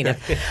bragging. I skinny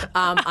dipped.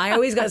 I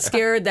always got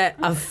scared that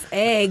an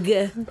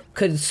egg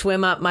could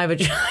swim up my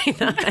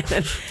vagina.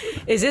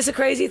 Is this a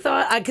crazy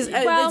thought? Because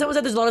someone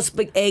said there's a lot of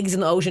big eggs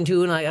in the ocean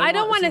too, and I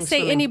don't want to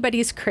say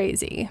anybody's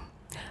crazy.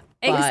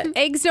 But-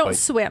 Eggs don't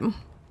swim.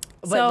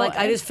 But So,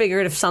 I just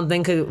figured if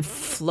something could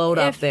float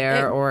up If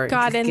there it or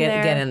got in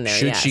there. get in there.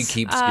 Should yes. she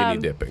keep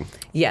skinny dipping?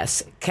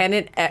 Yes. Can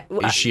it?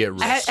 Is she at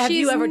risk? Have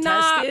you She's ever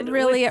not tested?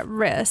 really at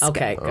risk.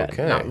 Okay. Good.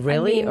 Okay. Not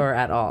really, or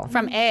at all.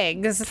 From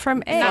eggs. From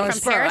Not eggs.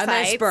 from Sperm. I meant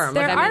parasites. sperm.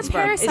 There Like, I are meant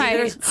sperm. Is there-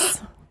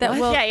 parasites that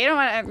will. Yeah, you don't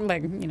want to,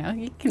 like, you know,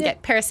 you can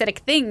get parasitic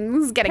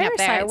things getting up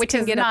there, Parasites which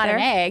can is get up not an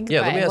there. egg.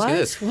 Yeah, let me but- ask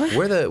you this.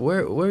 What?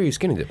 Where are you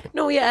skinny dipping?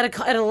 No, yeah,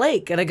 at a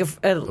lake, at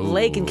a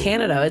lake in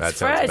Canada. that It's sounds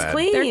fresh, it's bad.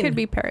 clean. There could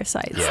be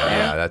parasites.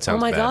 Yeah, that sounds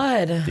Oh my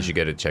bad. God. You should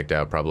get it checked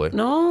out, probably.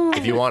 No.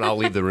 If you want, I'll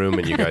leave the room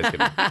and you guys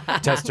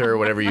can test her,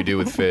 whatever you do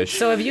with fish.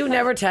 So have you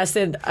never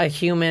tested a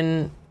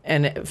human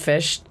and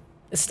fish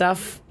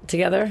stuff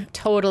together?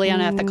 Totally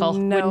unethical.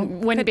 No,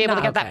 Wouldn't be able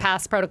to could get that not.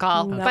 past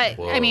protocol. But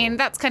I mean,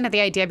 that's kind of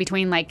the idea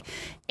between like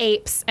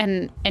apes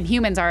and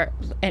humans are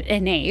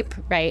an ape,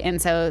 right?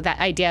 And so that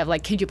idea of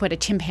like, could you put a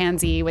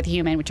chimpanzee with a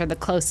human, which are the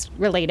close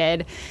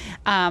related?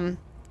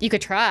 You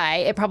could try.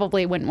 It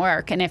probably wouldn't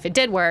work. And if it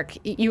did work,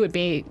 you would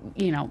be,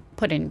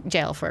 put in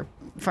jail for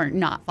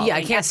not following Yeah,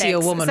 I can't see a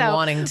ethics. woman So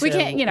wanting to we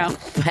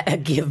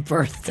can't, give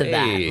birth to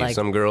Hey, that. Like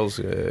some girls,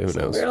 who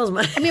knows? girls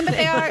might. I mean, but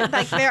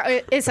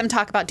there is some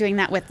talk about doing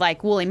that with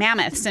like woolly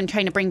mammoths and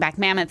trying to bring back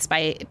mammoths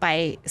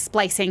by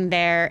splicing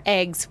their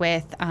eggs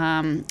with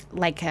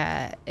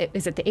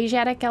is it the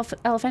Asiatic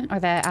elephant or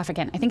the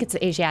African? I think it's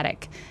the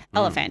Asiatic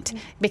elephant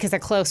because they're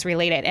close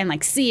related, and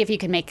like see if you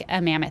can make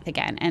a mammoth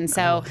again. And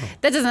so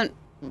that doesn't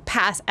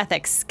pass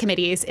ethics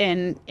committees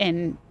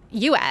in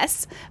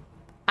U.S.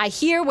 I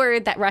hear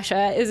word that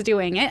Russia is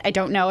doing it. I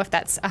don't know if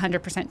that's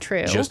 100%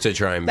 true. Just to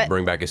try and But-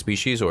 bring back a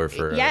species or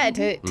for...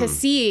 to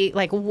see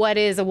like what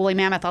is a woolly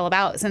mammoth all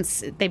about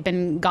since they've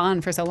been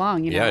gone for so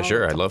long. Yeah,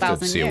 sure. I'd love to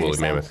 1,000 see a woolly years,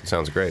 so. mammoth. It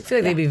sounds great. I feel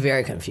like they'd be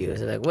very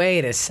confused. They're like,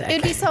 wait a second.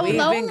 It'd be so We've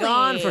been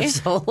gone for lonely.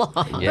 so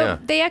long. Yeah.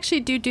 They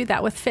actually do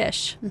that with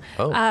fish.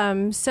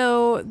 Oh.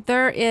 So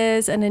there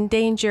is an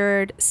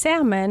endangered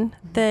salmon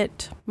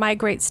that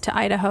migrates to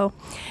Idaho,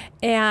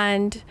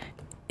 and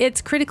it's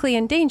critically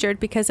endangered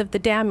because of the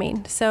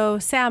damming. So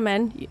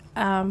salmon,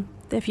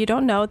 if you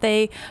don't know,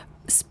 they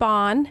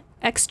spawn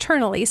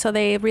externally, so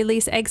they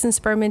release eggs and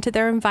sperm into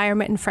their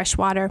environment in fresh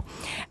water.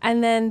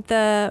 And then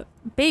the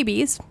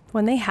babies,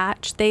 when they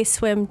hatch, they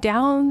swim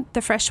down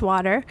the fresh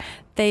water.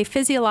 They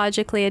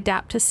physiologically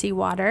adapt to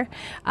seawater.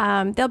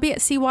 They'll be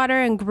at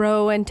seawater and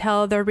grow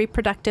until they're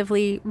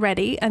reproductively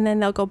ready, and then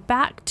they'll go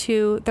back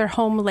to their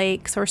home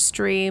lakes or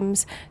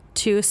streams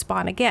to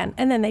spawn again,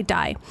 and then they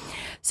die.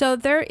 So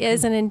there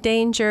is an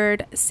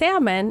endangered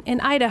salmon in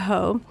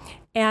Idaho,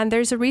 and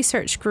there's a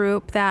research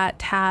group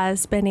that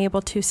has been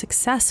able to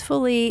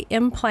successfully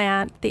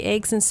implant the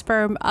eggs and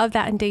sperm of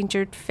that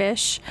endangered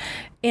fish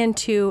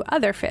into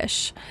other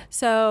fish.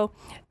 So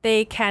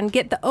they can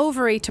get the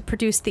ovary to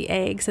produce the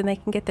eggs, and they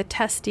can get the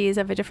testes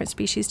of a different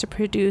species to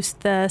produce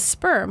the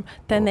sperm.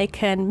 Then they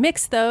can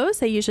mix those.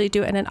 They usually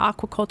do it in an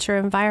aquaculture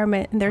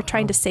environment, and they're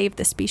trying to save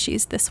the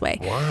species this way.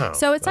 Wow.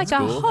 So it's That's like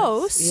cool. a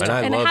host, And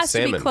I and it love has to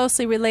salmon. be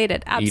closely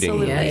related.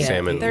 Absolutely. Eating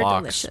salmon, They're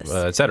lox, delicious.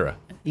 etc.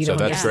 You So don't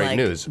that's just, great like,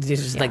 news. You're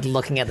just like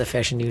looking at the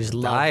fish and you just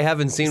love. I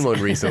haven't seen one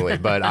recently,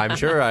 but I'm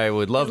sure I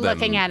would love them.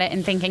 Looking at it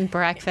and thinking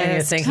breakfast. and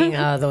you're thinking,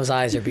 those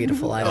eyes are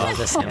beautiful. I love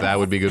this. That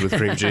would be good with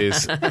cream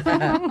cheese.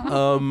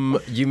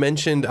 You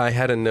mentioned, I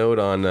had a note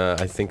on,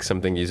 I think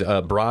something is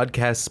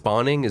broadcast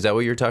spawning. Is that what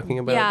you're talking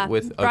about? Yeah,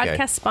 With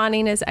broadcast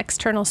spawning is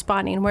external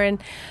spawning, wherein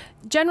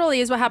generally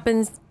is what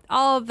happens.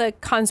 All of the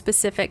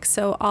conspecifics,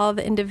 so all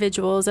the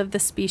individuals of the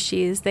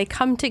species, they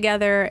come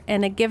together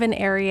in a given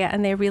area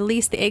and they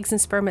release the eggs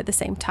and sperm at the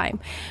same time.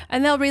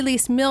 And they'll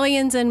release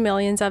millions and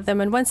millions of them.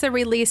 And once they're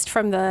released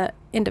from the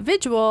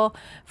individual,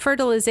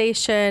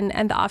 fertilization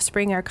and the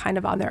offspring are kind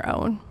of on their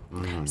own.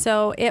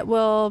 So it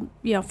will,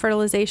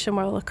 fertilization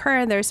will occur,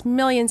 and there's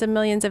millions and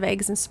millions of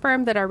eggs and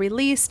sperm that are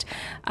released,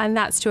 and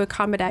that's to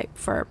accommodate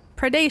for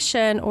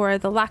predation or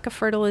the lack of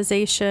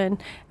fertilization,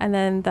 and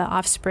then the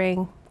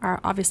offspring are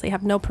obviously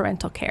have no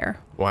parental care.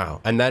 Wow.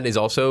 And that is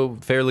also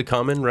fairly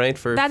common, right?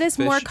 For That is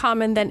fish? more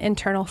common than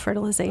internal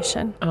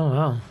fertilization. Oh,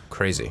 wow.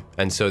 Crazy.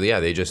 And so,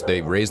 yeah,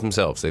 they raise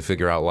themselves. They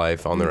figure out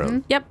life on their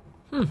own. Yep.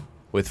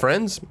 With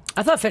friends,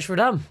 I thought fish were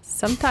dumb.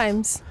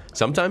 Sometimes.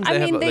 sometimes they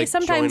I mean, have, like,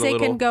 sometimes join a they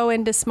little... can go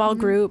into small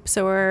groups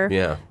or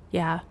Yeah.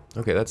 yeah.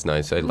 Okay, that's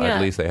nice. At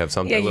least they have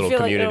something, Yeah, a you little feel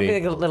community. like it'll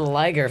be like a little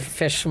liger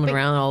fish swimming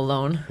around all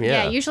alone.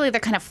 Yeah, usually they're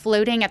kind of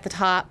floating at the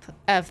top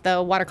of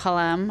the water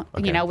column,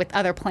 with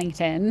other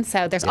plankton.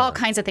 So there's all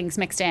kinds of things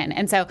mixed in.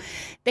 And so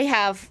they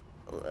have,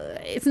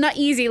 it's not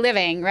easy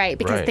living, right?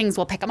 Because Right. things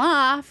will pick them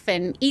off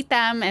and eat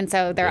them. And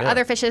so there are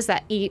other fishes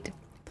that eat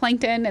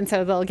plankton, and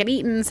so they'll get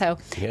eaten. So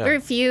very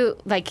few,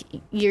 like,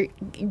 you're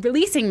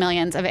releasing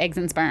millions of eggs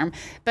and sperm,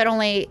 but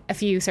only a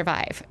few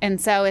survive. And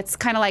so it's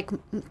kind of like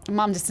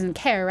mom just doesn't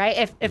care,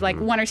 right? If like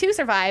one or two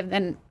survive,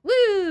 then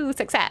woo,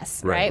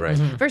 success, right? Right.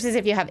 Versus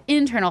if you have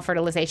internal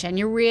fertilization,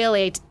 you're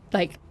really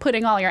like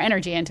putting all your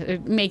energy into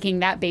making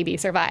that baby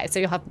survive. So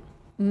you'll have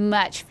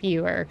much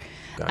fewer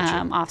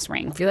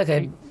offspring. I feel like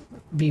I'd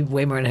be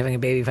way more into having a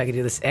baby if I could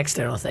do this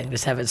external thing.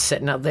 Just have it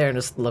sitting up there and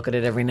just look at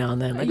it every now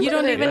and then. Like, You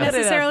don't even look at it up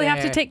necessarily have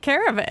to there. take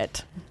care of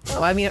it.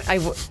 Oh, I mean,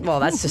 well,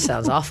 that just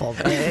sounds awful.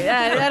 But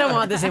I don't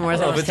want this anymore.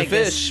 So Well, I'll if it's a take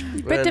this.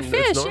 fish. But to then it's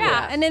fish, normal.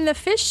 yeah. And in the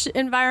fish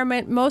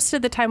environment, most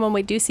of the time when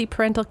we do see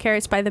parental care,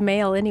 it's by the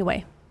male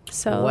anyway.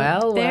 So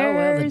Well, the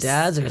there's-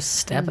 dads are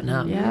stepping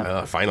up.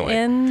 Yeah. Finally.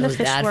 In the Those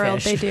fish dad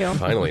world, fish. they do.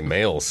 Finally,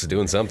 males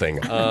doing something.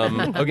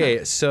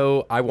 Okay,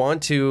 so I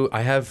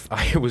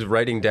was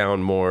writing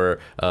down more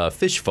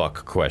fish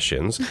fuck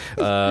questions,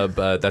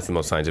 but that's the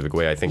most scientific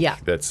way. I think Yeah.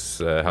 that's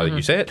how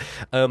you say it.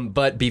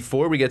 But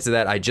before we get to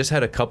that, I just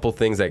had a couple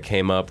things that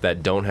came up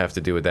that don't have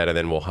to do with that, and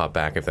then we'll hop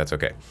back if that's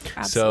okay.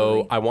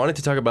 Absolutely. So I wanted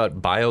to talk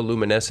about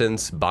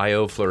bioluminescence,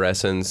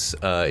 biofluorescence.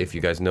 If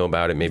you guys know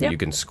about it, maybe Yep. you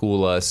can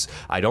school us.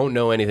 I don't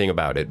know anything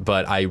about it,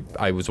 but I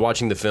was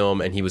watching the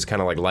film, and he was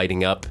kind of like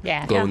lighting up,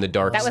 glow in the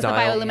dark That was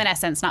style. the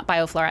bioluminescence, not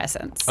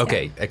biofluorescence.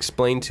 Okay,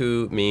 explain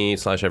to me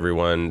 /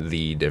 everyone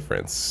the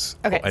difference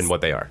and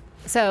what they are.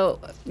 So,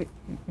 do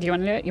you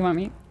want to do it? You want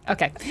me?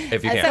 Okay.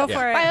 If you can. Go yeah.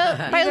 for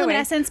it.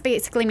 Bioluminescence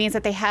basically means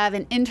that they have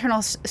an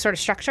internal sort of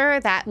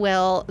structure that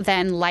will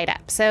then light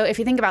up. So if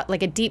you think about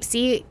like a deep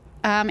sea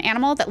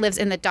animal that lives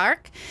in the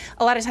dark,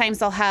 a lot of times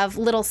they'll have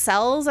little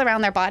cells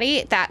around their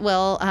body that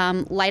will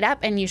light up,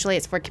 and usually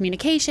it's for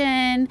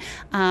communication.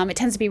 It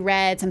tends to be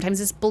red, sometimes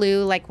it's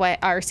blue, like what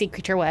our sea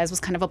creature was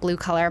kind of a blue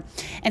color.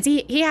 And so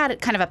he had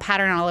kind of a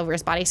pattern all over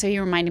his body, so he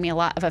reminded me a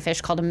lot of a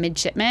fish called a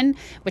midshipman,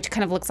 which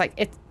kind of looks like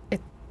it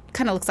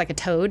kind of looks like a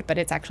toad, but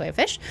it's actually a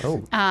fish.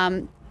 Oh.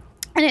 And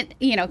it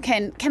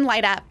can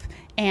light up,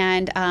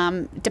 and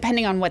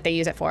depending on what they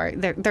use it for,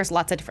 there's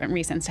lots of different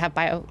reasons to have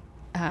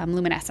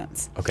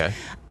bioluminescence. Okay.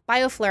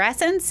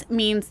 Biofluorescence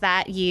means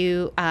that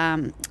you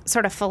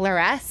sort of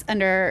fluoresce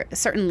under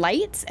certain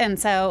lights, and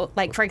so,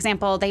 like, for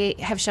example, they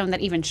have shown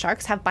that even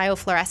sharks have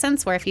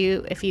biofluorescence, where if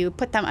you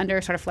put them under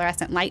sort of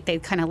fluorescent light, they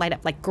kind of light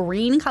up like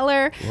green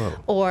color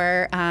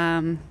or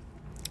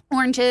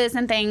oranges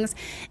and things,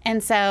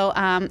 and so.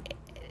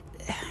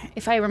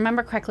 if I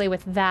remember correctly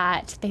with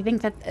that, they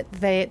think that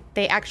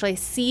they actually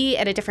see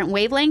at a different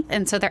wavelength,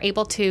 and so they're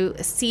able to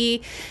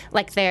see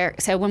like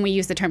so when we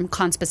use the term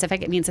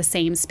conspecific, it means the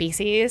same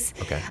species.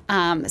 Okay.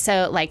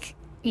 So like,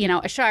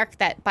 a shark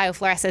that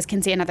biofluoresces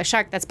can see another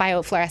shark that's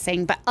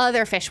biofluorescing, but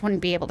other fish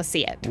wouldn't be able to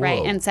see it, right?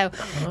 Whoa. And so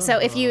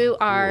if you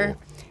are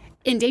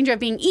in danger of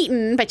being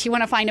eaten, but you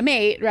want to find a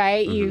mate,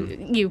 right?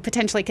 You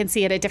potentially can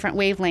see at a different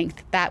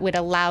wavelength that would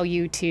allow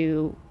you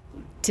to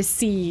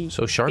see.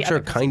 So sharks are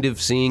kind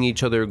of seeing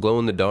each other glow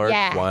in the dark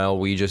while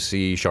we just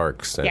see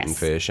sharks and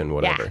fish and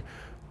whatever. Yeah.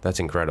 That's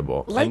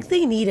incredible. Like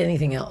they need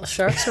anything else.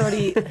 Sharks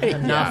already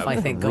enough, I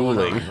think, going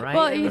on, right?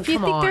 Well, I mean, if you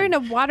come think they're on. in a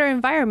water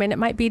environment, it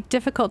might be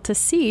difficult to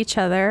see each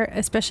other,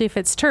 especially if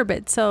it's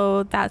turbid.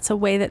 So that's a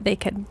way that they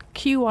can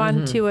cue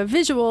on to a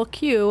visual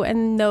cue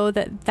and know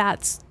that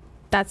that's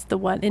the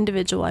one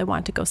individual I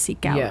want to go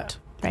seek out. Yeah.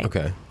 Right.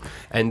 Okay.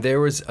 And there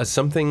was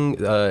something,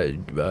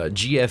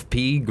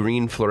 GFP,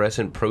 green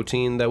fluorescent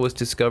protein, that was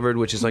discovered,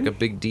 which is like a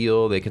big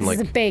deal. They can This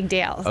is a big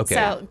deal. Okay.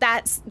 So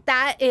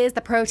that is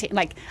the protein.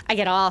 Like, I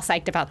get all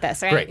psyched about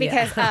this, right? Great.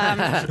 Because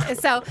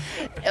so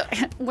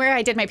where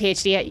I did my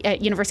PhD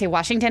at University of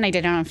Washington, I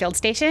did it on a field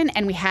station,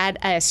 and we had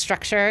a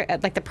structure,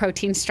 like the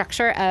protein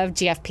structure of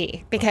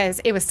GFP,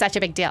 because it was such a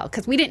big deal.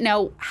 Because we didn't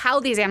know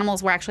how these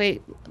animals were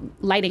actually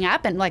lighting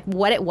up and like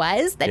what it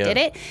was that did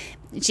it.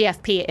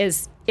 GFP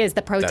is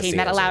the protein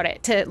that allowed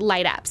it to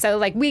light up. So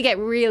like we get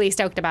really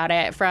stoked about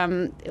it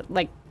from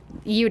like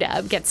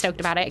UW gets stoked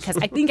about it because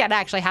I think it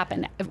actually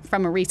happened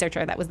from a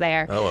researcher that was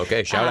there. Oh,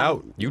 okay. Shout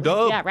out.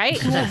 UW. Yeah, right?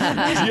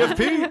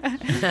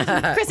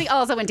 GFP. Chrissy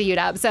also went to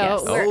UW,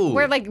 so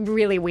we're like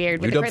really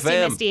weird with UW the Chrissy,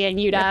 fam. Misty, and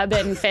UW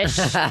and fish.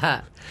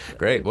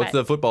 Great. What's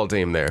the football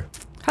team there?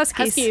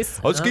 Huskies.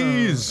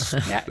 Huskies.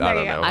 Yeah, I don't there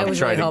you know. go. I I'm was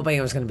trying really to- hoping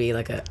it was going to be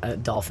like a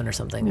dolphin or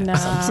something. No.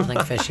 Something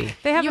fishy.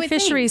 They have You a would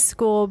think. fisheries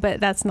school, but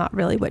that's not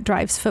really what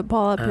drives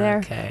football up there.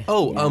 Okay.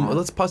 Oh,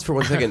 let's pause for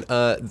 1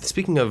 second.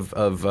 Speaking of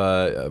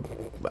I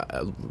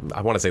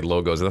want to say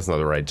logos. That's not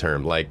the right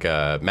term. Like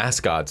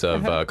mascots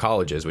of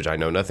colleges, which I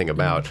know nothing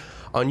about.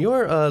 On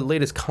your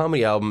latest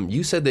comedy album,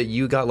 you said that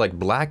you got like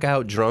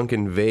blackout drunk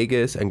in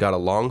Vegas and got a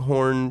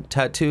Longhorn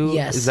tattoo.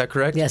 Yes. Is that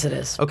correct? Yes, it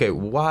is. Okay,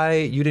 why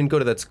you didn't go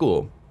to that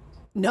school?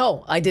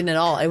 No, I didn't at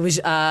all. It was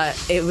on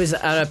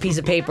a piece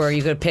of paper.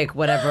 You could pick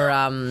whatever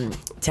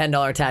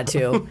 $10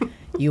 tattoo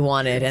you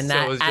wanted, and So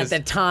it was that at just- the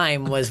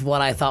time was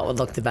what I thought would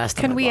look the best.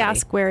 on Can my we body.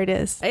 ask where it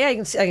is? Yeah, I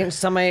can see.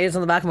 It's on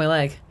the back of my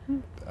leg.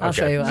 I'll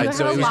show you. Okay. You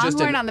So have it a was just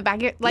longhorn an- on the back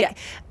of your, like, Yeah.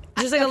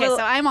 Just like a okay, little-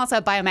 so I'm also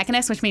a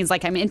biomechanist, which means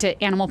like I'm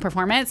into animal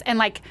performance, and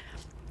like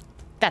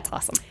that's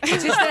awesome.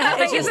 It's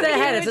just the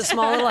head. It's a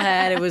small little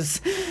head. It was,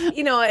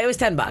 it was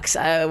 $10. What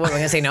am I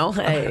gonna say? No,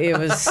 it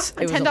was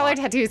a $10 lot.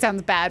 tattoo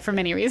sounds bad for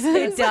many reasons.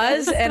 It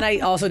does, and I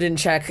also didn't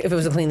check if it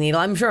was a clean needle.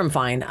 I'm sure I'm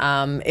fine.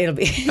 It'll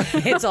be.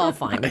 It's all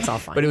fine. It's all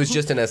fine. But it was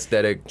just an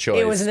aesthetic choice.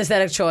 It was an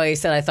aesthetic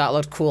choice that I thought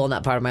looked cool in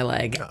that part of my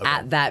leg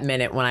at that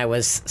minute when I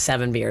was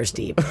 7 beers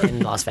deep in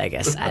Las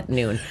Vegas at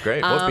noon.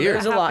 Great. What It beer?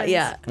 was a lot.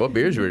 Yeah. What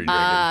beers were you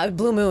drinking?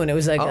 Blue Moon. It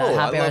was like Oh, a I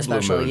happy hour love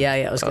Blue special. Moon. Yeah,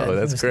 it was good. Oh, It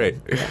that's was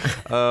great. good.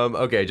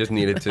 Okay, just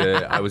needed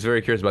to. I was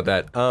very curious about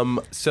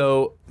that.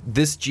 So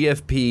this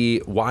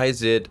GFP, why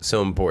is it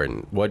so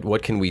important?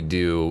 What can we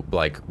do?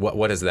 Like,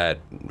 what is that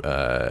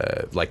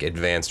like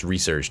advanced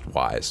research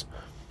wise?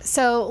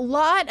 So a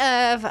lot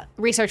of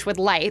research with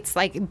lights,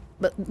 like,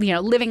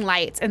 living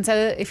lights. And so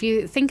if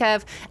you think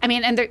of,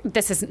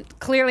 this is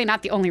clearly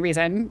not the only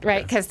reason,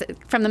 right? Because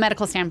from the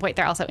medical standpoint,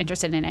 they're also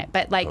interested in it.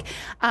 But like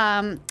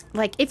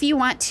if you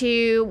want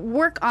to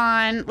work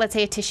on, let's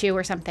say, a tissue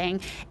or something,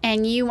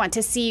 and you want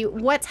to see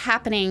what's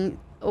happening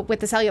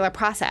with the cellular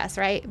process,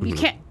 right? You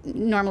can't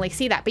normally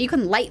see that, but you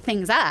can light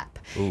things up.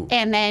 Ooh.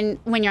 And then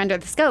when you're under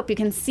the scope, you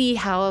can see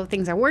how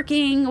things are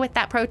working with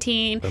that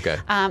protein. Okay.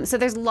 So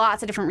there's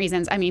lots of different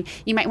reasons. I mean,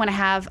 you might want to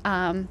have,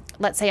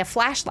 let's say, a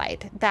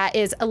flashlight that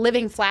is a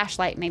living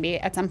flashlight maybe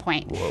at some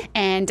point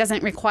and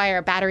doesn't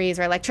require batteries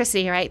or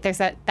electricity, right? There's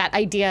that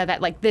idea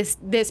that like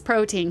this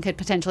protein could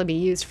potentially be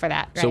used for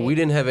that, right? So we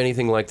didn't have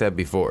anything like that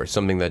before.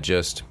 Something that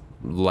just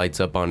lights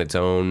up on its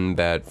own.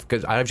 That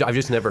because I've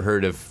just never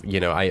heard of.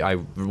 I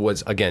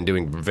was again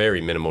doing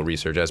very minimal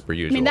research as per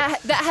usual. I mean,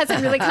 that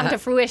hasn't really come to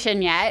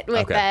fruition yet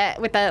with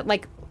the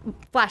like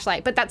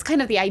flashlight, but that's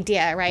kind of the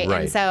idea, right?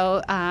 Right. And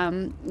so,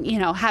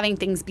 having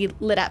things be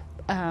lit up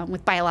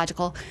with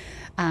biological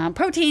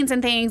proteins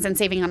and things, and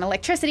saving on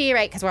electricity,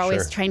 right? Because we're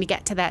always Sure. trying to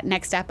get to that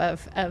next step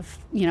of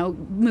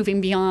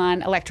moving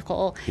beyond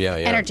electrical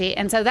energy.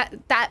 And so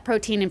that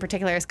protein in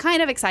particular is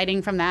kind of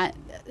exciting from that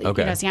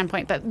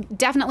standpoint, but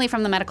definitely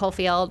from the medical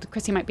field.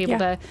 Christy might be able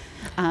to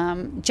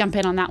jump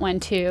in on that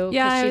one too.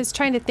 Yeah, I was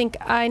trying to think.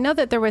 I know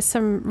that there was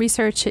some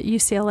research at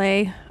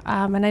UCLA,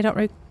 and I don't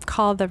recall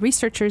recall the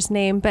researcher's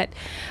name, but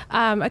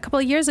a couple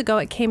of years ago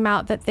it came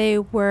out that they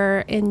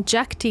were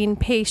injecting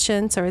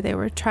patients, or they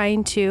were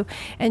trying to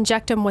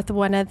inject them with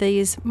one of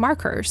these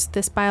markers,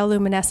 this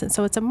bioluminescence.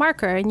 So it's a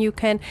marker, and you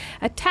can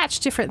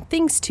attach different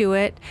things to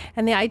it.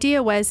 And the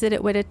idea was that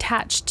it would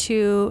attach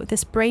to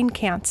this brain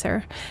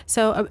cancer,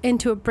 so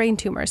into a brain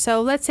tumor.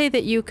 So let's say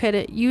that you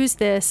could use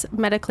this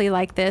medically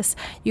like this.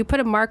 You put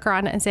a marker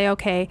on it and say,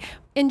 okay,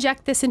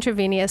 inject this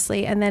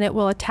intravenously, and then it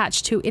will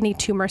attach to any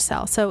tumor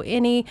cell. So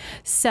any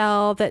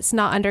cell that's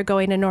not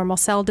undergoing a normal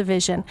cell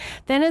division.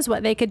 Then is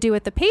what they could do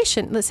with the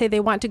patient. Let's say they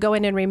want to go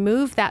in and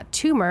remove that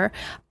tumor.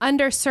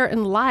 Under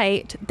certain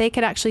light, they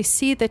could actually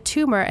see the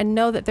tumor and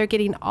know that they're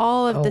getting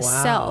all of the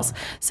cells.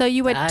 So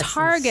you would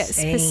target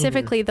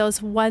specifically those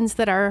ones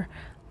that are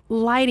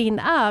lighting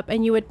up,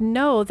 and you would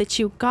know that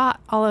you got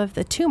all of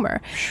the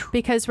tumor.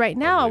 Because right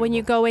now, when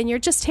you go in, you're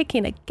just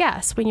taking a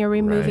guess when you're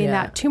removing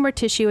that tumor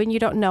tissue, and you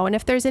don't know. And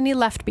if there's any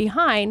left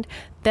behind,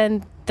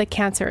 then the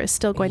cancer is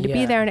still going to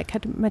be there, and it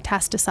could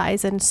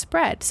metastasize and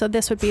spread. So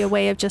this would be a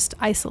way of just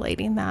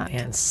isolating that.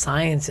 And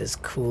science is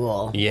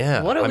cool.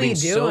 Yeah. What are we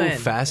doing? So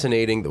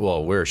fascinating.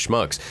 Well, we're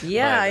schmucks.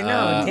 Yeah, but, I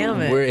know.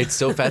 Damn it. It's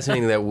so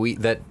fascinating that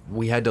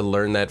we had to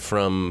learn that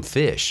from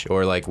fish,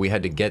 or like we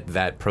had to get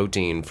that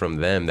protein from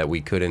them that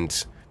we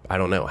couldn't, I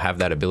don't know, have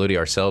that ability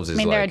ourselves. I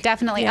mean, there are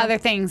definitely other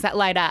things that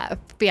light up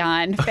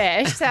beyond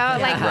fish. So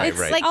like,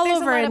 it's like all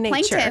there's over a lot in of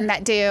nature. plankton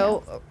that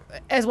do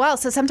as well.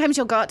 So sometimes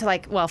you'll go out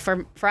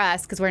to for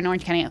us, because we're in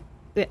Orange County,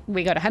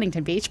 we go to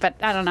Huntington Beach, but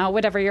I don't know,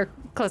 whatever you're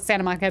close,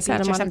 Santa Monica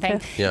Beach or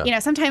something. Yeah. You know,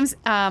 sometimes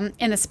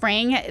in the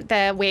spring,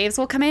 the waves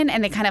will come in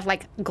and they kind of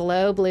like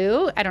glow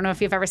blue. I don't know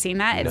if you've ever seen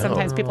that. No.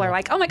 Sometimes people are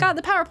like, oh my God,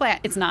 the power plant.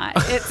 It's not.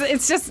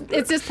 It's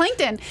just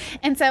plankton.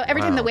 And so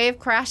every time the wave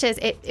crashes,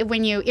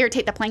 when you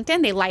irritate the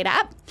plankton, they light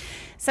up.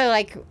 So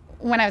like,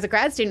 when I was a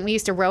grad student, we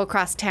used to row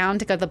across town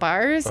to go to the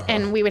bars,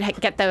 and we would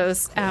get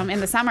those in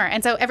the summer.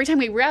 And so every time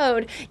we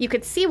rowed, you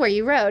could see where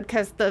you rowed,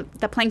 because the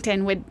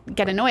plankton would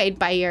get annoyed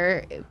by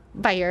your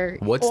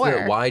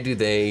oar. Why do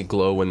they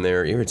glow when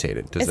they're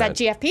irritated? Is that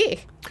GFP?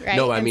 Right?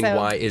 No, I mean,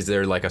 why is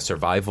there like a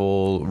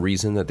survival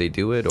reason that they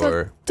do it,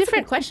 or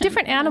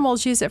different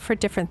animals use it for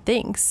different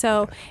things.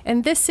 So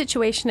in this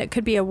situation, it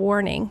could be a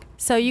warning.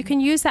 So you can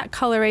use that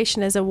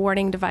coloration as a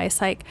warning device,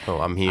 like,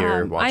 oh, I'm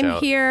here, watch I'm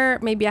out. here,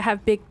 maybe I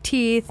have big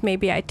teeth,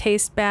 maybe I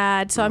taste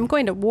bad, so I'm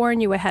going to warn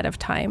you ahead of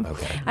time.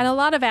 Okay. And a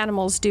lot of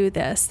animals do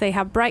this. They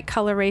have bright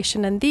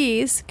coloration, and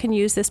these can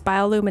use this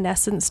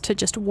bioluminescence to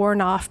just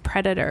warn off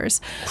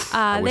predators.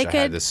 I wish I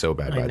had this so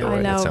bad, by the way.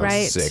 I know, That sounds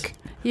right? sick.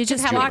 You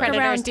just How many walk predators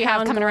around do you have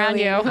town coming around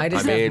glowing. you? I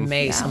just have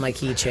mace on my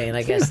keychain.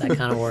 I guess that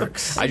kind of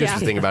works. I just was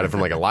thinking about it from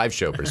like a live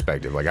show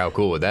perspective. Like, how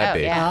cool would that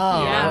be? yeah.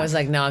 I was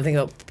like, no, I'm thinking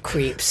of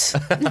creeps.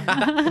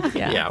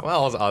 Yeah,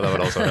 well, that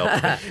would also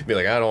help. Be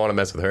like, I don't want to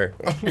mess with her.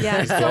 Yeah,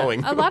 She's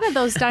glowing. a lot of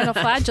those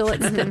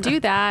dinoflagellates that do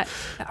that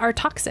are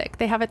toxic.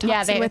 They have a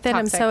toxin within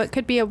them, so it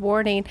could be a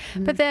warning.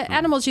 But the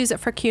animals use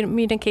it for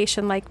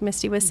communication, like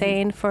Misty was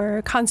saying,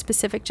 for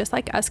conspecific, just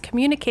like us,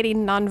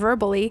 communicating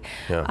non-verbally.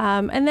 Yeah.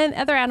 And then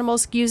other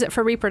animals use it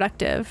for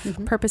reproductive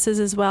purposes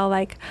as well,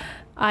 like,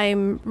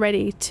 I'm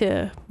ready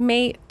to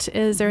mate.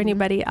 Is there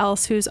anybody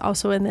else who's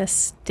also in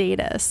this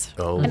status?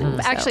 Oh. And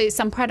actually,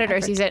 some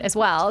predators use it as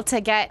well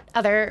to get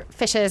other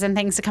fishes and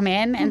things to come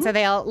in, and so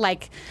they'll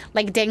like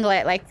dangle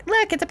it, like,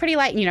 look, it's a pretty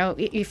light. You know,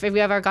 if you've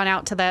ever gone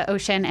out to the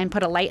ocean and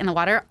put a light in the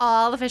water,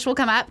 all the fish will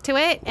come up to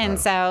it, and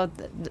so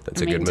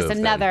That's a good just move,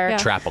 another then.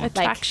 Trap 'em.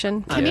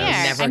 Attraction. Come here,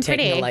 Never I'm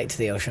taking pretty. a light to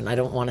the ocean. I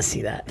don't want to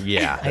see that.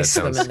 Yeah, I that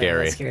swim sounds in there.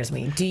 scary. That scares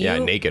me. Do you? Yeah,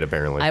 naked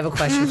apparently. I have a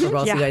question for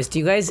both of Yeah. you guys. Do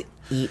you guys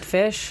eat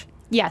fish?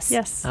 Yes.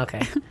 Yes. Okay.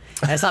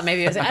 I thought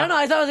maybe I don't know.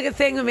 I thought it was a good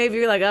thing. Maybe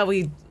you're like, oh,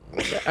 we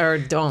or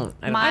don't.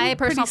 I don't My know.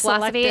 personal pretty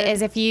philosophy selective.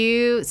 is if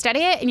you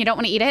study it and you don't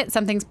want to eat it,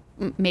 something's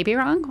maybe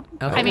wrong.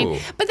 Okay. I mean, Ooh.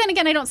 but then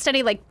again, I don't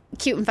study like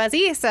cute and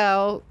fuzzy,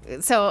 so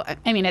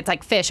I mean, it's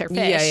like fish or fish.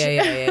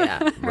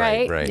 Yeah.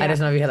 Right? Right. I just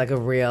know if you had like a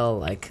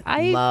real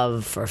I-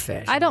 love for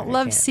fish. I don't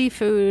love can't.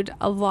 seafood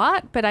a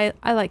lot, but I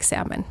like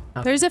salmon.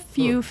 There's a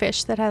few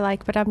fish that I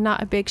like, but I'm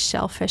not a big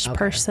shellfish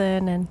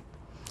person. And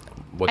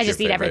What's I just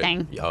your eat favorite?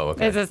 everything. Oh,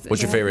 okay. It's just-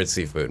 What's your favorite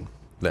seafood?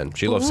 Then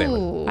she loves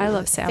salmon. Ooh. I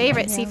love salmon.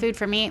 Favorite Yeah. seafood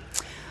for me?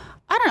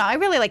 I don't know. I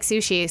really like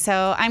sushi,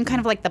 so I'm kind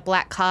of like the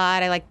black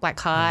cod. I like black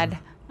cod,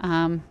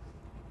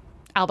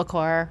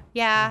 albacore.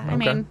 Yeah, I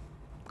mean,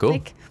 Cool.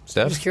 like- I'm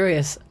Steph? just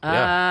curious.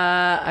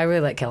 Yeah. I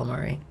really like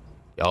calamari.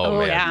 Oh,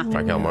 man. yeah.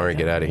 Fried calamari,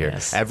 get out of here.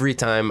 Yes. Every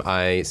time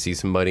I see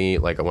somebody,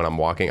 like when I'm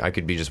walking, I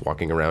could be just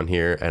walking around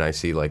here and I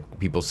see like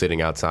people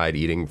sitting outside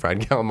eating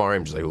fried calamari.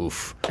 I'm just like,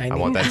 oof, I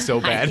want that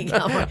so bad. need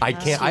calamari. I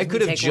can't. I Excuse me,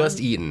 could have take just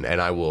one. eaten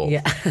and I will.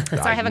 Yeah. So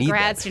I have a need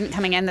grad that. student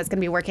coming in that's going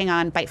to be working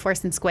on bite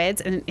force and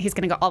squids, and he's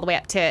going to go all the way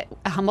up to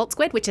a Humboldt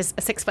squid, which is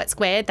a 6-foot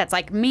squid that's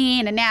like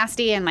mean and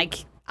nasty and like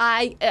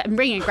I'm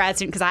bringing a grad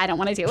student because I don't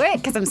want to do it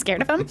because I'm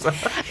scared of him.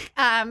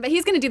 But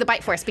he's going to do the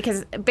bite for us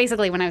because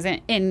basically when I was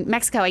in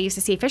Mexico, I used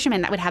to see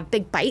fishermen that would have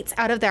big bites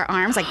out of their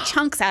arms, like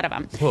chunks out of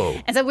them. Whoa.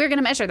 And so we're going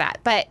to measure that.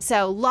 But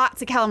so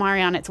lots of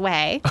calamari on its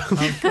way.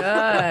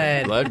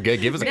 Good.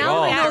 Give us a Now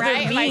call. I know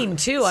right? they're mean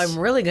too. I'm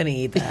really gonna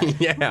eat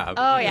that. Yeah.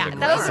 Oh yeah,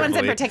 those ones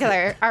in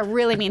particular are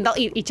really mean. They'll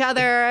eat each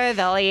other.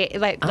 They'll eat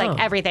like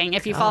everything.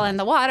 If you fall in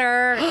the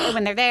water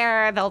when they're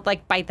there, they'll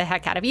like bite the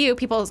heck out of you.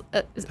 People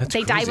they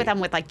die crazy. with them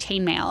with like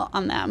chainmail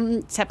on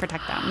them to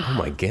protect them. Oh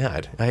my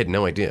God, I had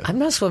no idea. I'm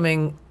not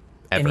swimming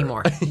Ever.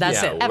 anymore.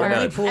 That's Yeah, it. we're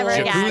Any not. pool. Ever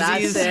again.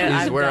 That's Jacuzzis it. is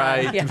I'm where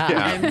done.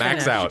 I'm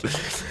max finished.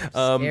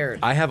 out. Scared.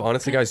 I have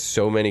honestly, guys,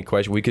 so many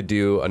questions. We could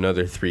do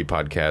another 3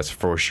 podcasts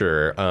for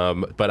sure.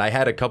 But I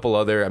had a couple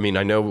other. I mean,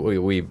 I know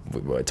we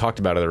talked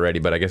about it already,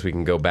 but I guess we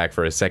can go back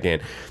for a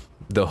second.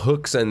 The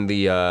hooks and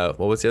the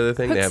what was the other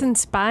thing? Hooks and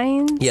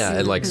spines. Yeah,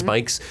 and like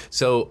spikes.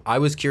 So I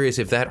was curious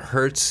if that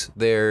hurts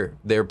their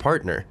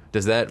partner.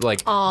 Does that like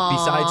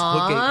besides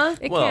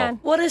hooking? It can.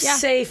 What a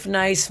safe,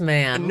 nice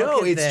man. No,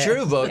 Look at it's this.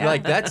 true, but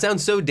like that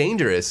sounds so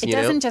dangerous. It you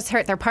know? doesn't just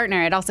hurt their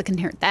partner; it also can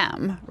hurt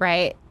them,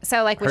 right?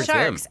 So, like with Hurts them.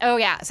 sharks. Oh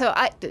yeah. So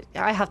I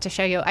have to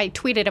show you. I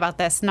tweeted about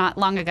this not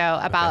long ago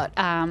about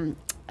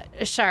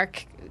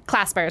shark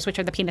claspers, which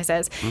are the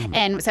penises,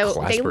 and so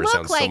they Clasper look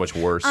sounds so like much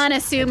worse.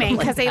 unassuming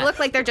because they look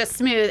like they're just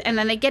smooth, and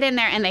then they get in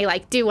there and they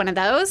like do one of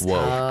those, Whoa.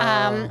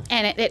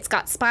 and it's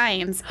got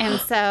spines, and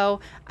so.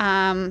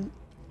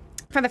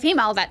 For the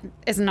female, that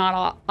is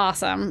not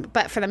awesome.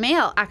 But for the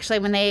male, actually,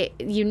 when a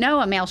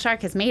male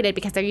shark has mated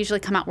because they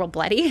usually come out real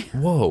bloody.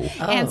 Whoa.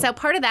 And so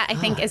part of that, I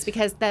think, is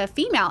because the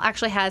female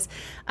actually has,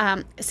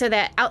 so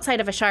the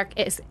outside of a shark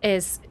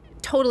is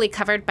totally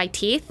covered by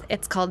teeth.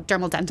 It's called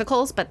dermal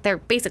denticles, but they're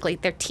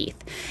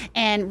teeth.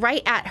 And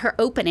right at her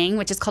opening,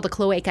 which is called a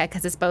cloaca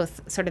because it's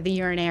both sort of the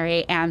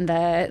urinary and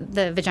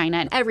the vagina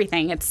and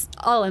everything, it's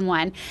all in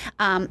one,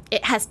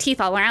 it has teeth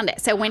all around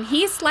it. So when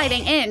he's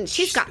sliding in,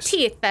 she's got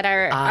teeth that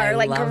are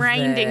like love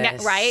grinding,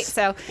 this. right?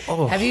 So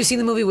Have you seen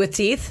the movie With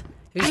Teeth?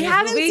 Have you seen that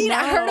haven't movie? seen it.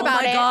 I heard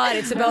about Oh my it. God,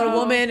 it's about a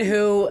woman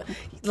who,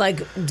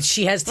 like,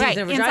 she has teeth Right, in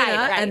her vagina, inside,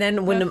 right. and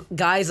then when the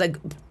guys like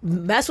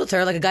mess with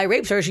her, like a guy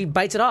rapes her, she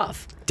bites it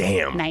off.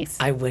 Damn. nice.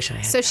 I wish I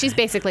had. So she's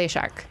basically a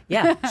shark.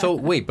 Yeah. So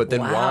wait, but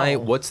then Wow. why?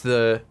 What's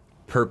the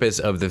purpose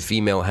of the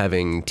female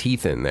having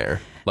teeth in there?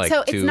 Like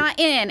So it's not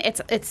in,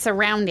 it's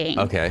surrounding.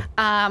 Okay.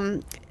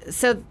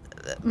 So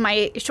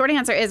my short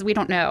answer is we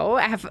don't know.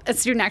 I have a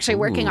student actually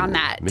working on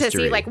that to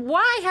mystery. see like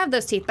why have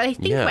those teeth. But I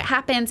think Yeah. what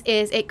happens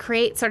is it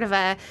creates sort of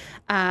a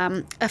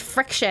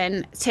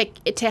friction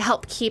to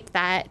help keep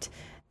that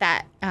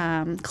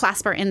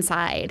clasper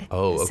inside.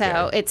 Oh, okay.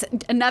 So it's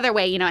another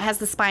way, it has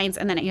the spines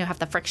and then you have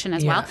the friction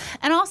as well.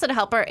 And also to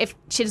help her if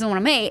she doesn't want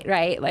to mate,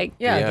 right? Like,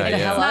 Yeah, Yeah, get the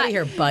yeah. hell out of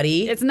here,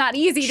 buddy. it's not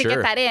easy to Sure.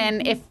 get that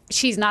in if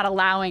she's not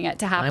allowing it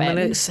to happen. I'm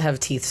going to have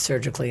teeth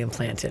surgically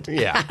implanted.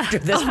 Yeah. After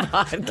this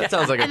podcast. That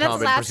sounds like a and that's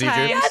the common last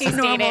procedure. time she's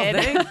Normal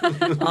dated.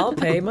 thing. I'll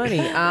pay money.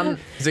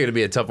 It's going to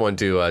be a tough one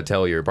to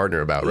tell your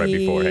partner about right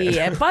beforehand.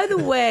 Yeah. By the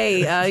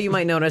way, you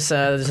might notice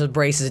there's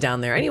braces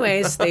down there.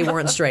 Anyways, they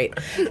weren't straight.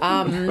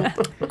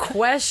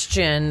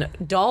 Question: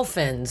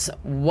 dolphins.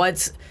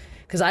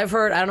 Because I've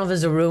heard, I don't know if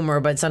it's a rumor,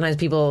 but sometimes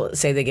people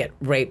say they get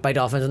raped by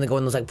dolphins when they go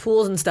in those like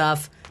pools and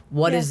stuff.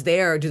 What is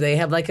there? Do they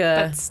have like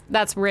a?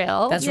 That's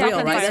real. That's Yeah, real,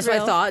 right? that's That's what I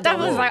real. thought. That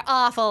was like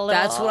awful.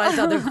 That's what I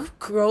thought. They're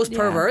gross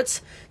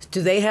perverts.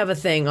 Do they have a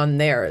thing on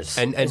theirs?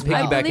 And believe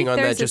piggybacking on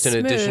that, there's a just an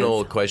smooth-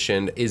 additional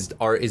question: is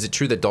it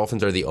true that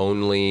dolphins are the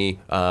only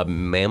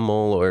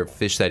mammal or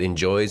fish that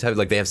enjoys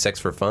they have sex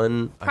for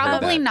fun? I heard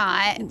Probably that.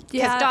 not. Because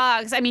Yeah.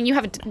 dogs. I mean,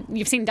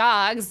 you've seen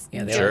dogs.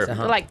 Yeah, they Sure. like to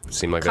hunt. Like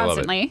Seem like they love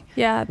it. constantly.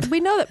 Yeah, we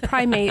know that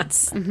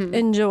primates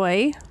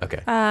enjoy.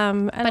 Okay.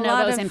 And a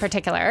lot Bonobos of in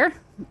particular.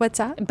 what's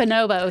that?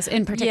 Bonobos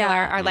in particular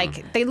Yeah. are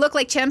like they look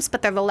like chimps,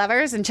 but they're the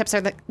lovers, and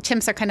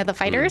chimps are kind of the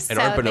fighters. And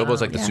so aren't bonobos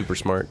they- like the super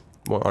smart?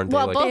 Well, aren't they?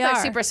 Well, like, both They are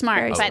are. super smart,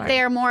 Very but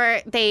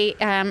smart. they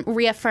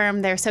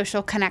reaffirm their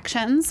social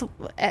connections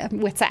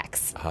with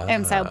sex,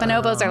 and so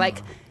bonobos are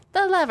like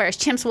the lovers.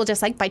 Chimps will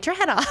just like bite your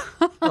head off.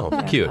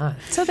 Oh, cute.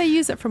 So they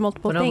use it for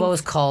multiple Bonobos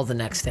things. call the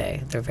next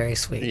day. They're very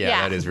sweet. Yeah,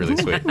 Yeah. that is really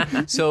sweet.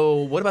 So,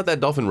 what about that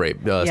dolphin rape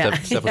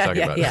Steph was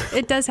talking about? Yeah.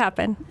 It does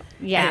happen.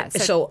 yeah.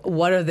 So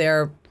what are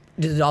their?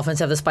 Do the dolphins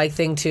have the spike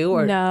thing too?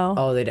 Or No.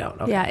 Oh, they don't.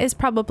 Okay. Yeah, it's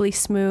probably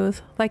smooth,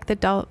 like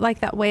like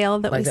that whale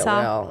that Like we that saw.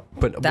 whale.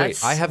 But wait,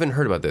 That's- I haven't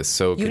heard about this.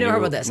 So You've never heard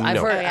about this? I've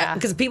No. heard Oh, yeah.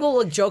 because people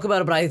will joke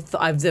about it, but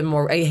I've done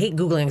more. I hate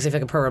googling because I feel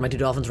like a pervert. I might do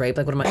dolphins rape.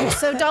 Like what am I?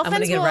 So I'm gonna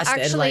dolphins get will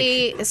arrested.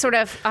 actually sort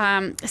of.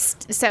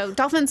 So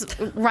dolphins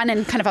run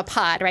in kind of a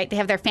pod, right? They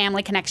have their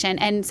family connection,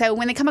 and so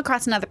when they come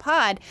across another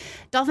pod,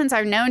 dolphins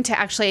are known to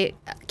actually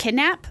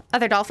kidnap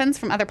other dolphins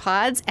from other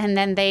pods, and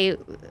then they.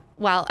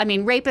 Well, I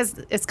mean, rape is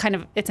kind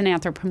of it's an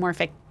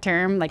anthropomorphic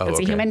term, like it's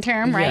okay. a human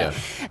term, right?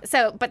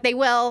 So, but they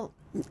will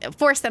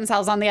force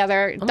themselves on the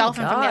other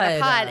dolphin from the other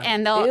God. pod,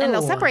 and they'll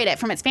Ew. separate it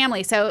from its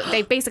family. So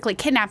they basically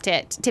kidnapped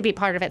it to be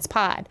part of its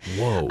pod.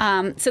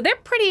 Whoa. So they're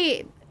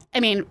pretty.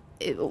 I mean,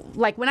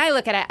 like when I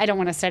look at it, I don't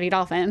want to study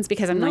dolphins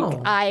because I'm No.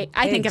 like,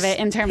 I think of it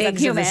in terms of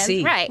Pigs of the humans.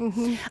 sea. Right.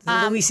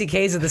 The Louis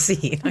C.K.'s of the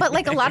sea. But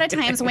like a lot of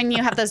times when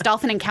you have those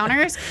dolphin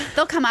encounters,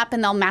 they'll come up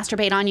and they'll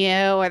masturbate on you,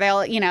 or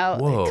they'll,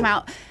 Whoa. come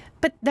out.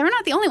 But they're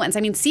not the only ones. I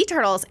mean, sea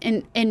turtles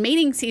in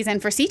mating season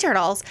for sea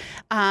turtles,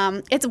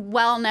 it's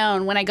well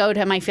known when I go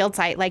to my field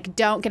site, like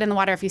don't get in the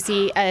water if you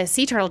see a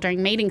sea turtle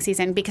during mating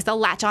season because they'll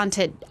latch on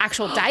to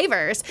actual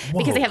divers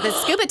because they have this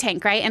scuba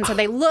tank, right? And so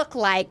they look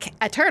like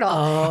a turtle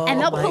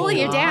and they'll pull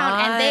you down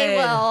and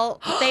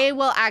they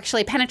will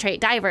actually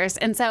penetrate divers.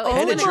 And so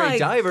Penetrate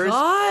divers?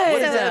 God. What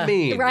does that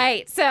mean?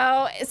 Right.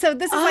 So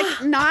this is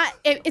like not,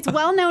 it's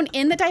well known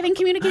in the diving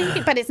community,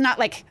 but it's not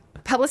like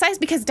publicized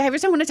because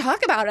divers don't want to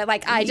talk about it.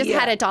 Like I just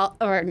had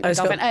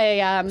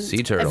a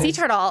Sea turtle. a sea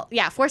turtle,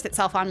 force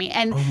itself on me,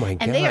 and my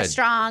and they are God.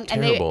 strong,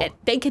 Terrible. and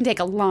they can take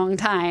a long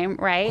time,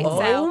 right?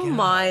 Oh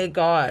my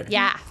God.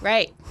 Yeah,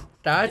 right.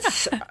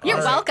 That's You're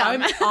welcome.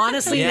 I'm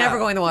honestly Yeah. never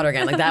going in the water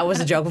again. Like that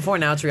was a joke before.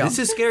 Now it's real. This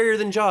is scarier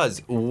than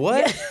Jaws.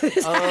 What?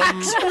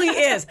 actually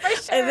is.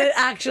 And it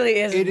actually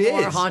is It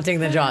more is. haunting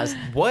than Jaws.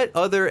 What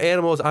other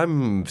animals?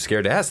 I'm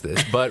scared to ask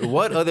this, but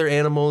what other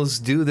animals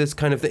do this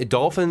kind of thing?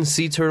 Dolphins,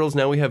 sea turtles.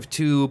 Now we have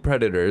 2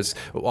 predators.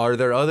 Are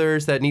there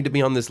others that need to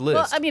be on this list?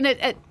 Well, I mean,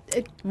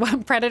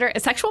 a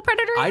sexual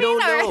predator? I don't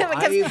know.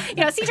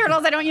 Because sea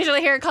turtles, I don't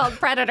usually hear called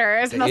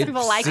predators. Most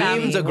people like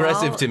them. seems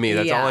aggressive to me.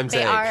 That's yeah. all I'm They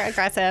saying. are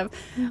aggressive.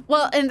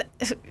 Well, and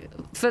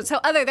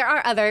there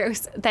are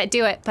others that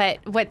do it, but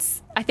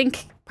what's I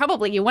think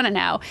probably you want to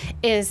know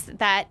is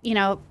that,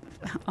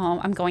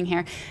 I'm going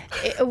here.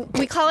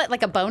 We call it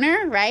like a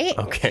boner, right?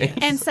 Okay.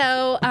 And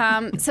so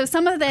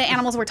some of the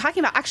animals we're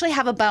talking about actually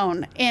have a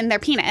bone in their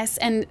penis,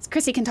 and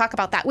Christy can talk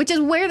about that, which is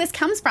where this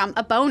comes from,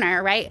 a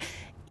boner, right?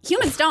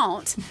 Humans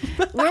don't.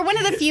 We're one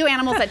of the few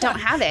animals that don't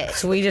have it.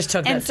 So we just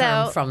took that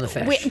term from the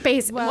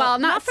fish.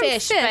 Not from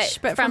fish,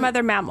 but from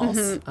other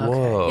mammals.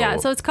 Whoa. Yeah,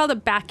 so it's called a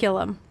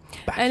baculum.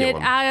 And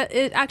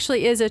it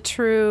actually is a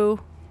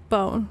true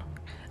bone.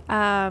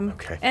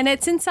 Okay. And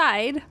it's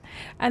inside,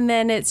 and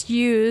then it's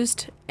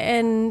used,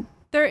 and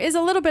there is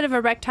a little bit of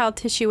erectile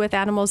tissue with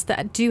animals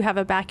that do have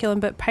a baculum,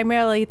 but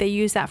primarily they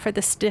use that for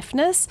the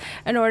stiffness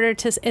in order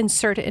to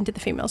insert it into the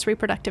female's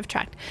reproductive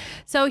tract.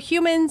 So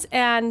humans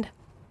and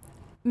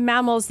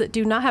mammals that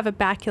do not have a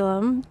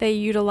baculum, they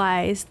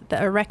utilize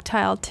the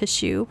erectile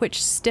tissue,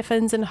 which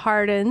stiffens and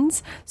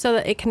hardens so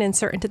that it can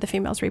insert into the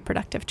female's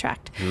reproductive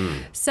tract.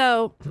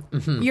 So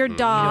your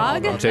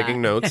dog, I'm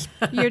taking notes.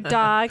 your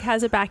dog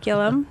has a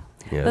baculum.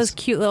 Yes. Those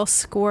cute little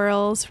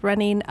squirrels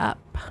running up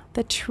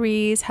the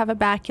trees have a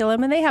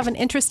baculum, and they have an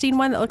interesting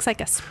one that looks like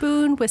a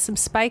spoon with some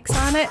spikes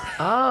on it.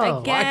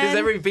 Oh. Why does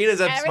every penis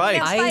have Everything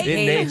spikes has spikes. in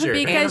nature?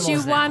 Because you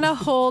Animals now. want to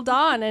hold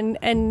on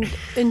and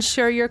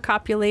ensure your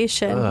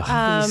copulation.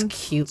 These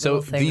cute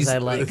little things I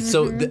like.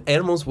 So the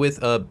animals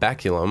with a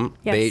baculum,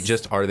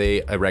 Yes. are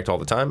they erect all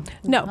the time?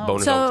 No,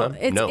 Boners so all the time?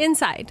 it's No.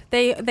 inside.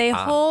 They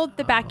hold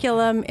the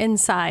baculum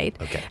inside,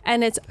 Okay.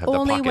 and it's Have the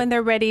only pocket. when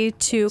they're ready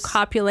to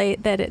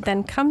copulate that it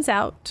then comes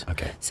out.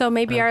 Okay. So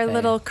maybe our Okay.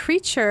 little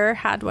creature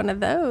had one of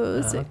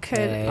those. It could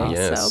Okay. also,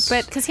 Yes.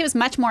 but because he was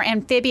much more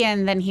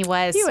amphibian than he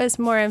was. he was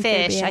more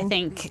fish, amphibian. I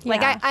think. Yeah.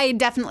 Like I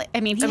definitely.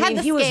 I mean, he I had mean,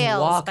 the he was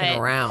scales, walking but,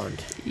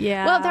 around.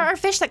 Yeah. Well, there are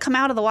fish that come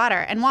out of the water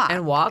and walk.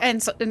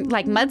 And so,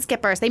 like mud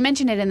skippers. They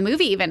mention it in the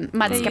movie even.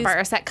 Mud They use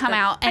skippers that come the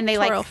out and they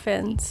pectoral like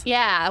fins.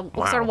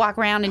 sort of walk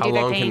around and How do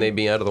their long thing. can they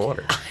be out of the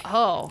water?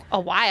 Oh, a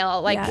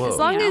while. Like Yeah, as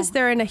long as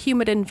they're in a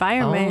humid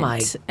environment Oh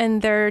my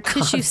and their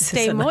tissues this is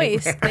stay a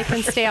moist, nightmare. they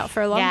can stay out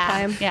for a long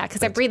time. Yeah, because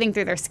they're breathing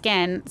through their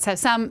skin. So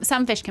some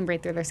fish can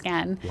breathe through their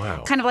skin.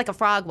 Wow. Kind of like a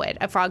frog would.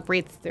 A frog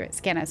breathes through its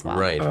skin as well.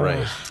 Right.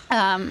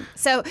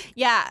 So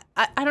yeah,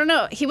 I don't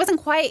know. He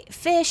wasn't quite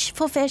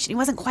full fish. And he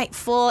wasn't quite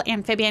full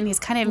amphibian. He's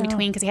kind of in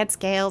between because he had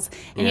scales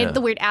and he Yeah. had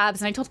the weird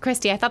abs. And I told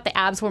Christy I thought the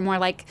abs were more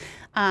like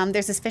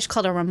there's this fish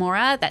called a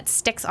remora that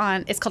sticks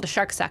on. It's called a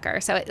shark sucker.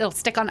 So it'll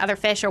stick on other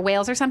fish or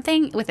whales or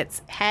something with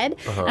its head.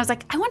 And I was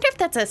like, I wonder if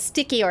that's a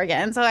sticky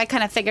organ. So I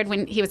kind of figured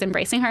when he was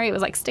embracing her, he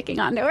was like sticking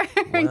onto her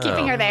and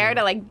keeping her there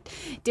to like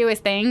do his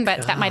thing.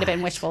 But that might have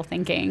been wishful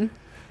thinking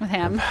with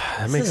him. That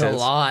This makes is sense. a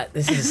lot.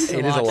 This is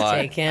It is a lot.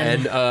 to take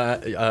in.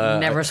 And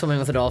Never swimming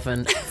with a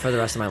dolphin for the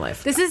rest of my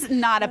life. This is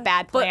not a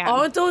bad But plan.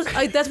 aren't those?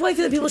 That's why I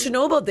feel that people should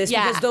know about this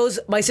Yeah. because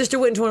my sister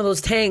went into one of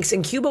those tanks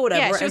in Cuba, whatever.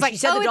 Yeah, she was and like, she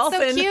said "Oh, the it's so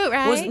dolphin cute,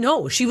 right?" was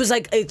no. She was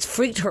like, it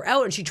freaked her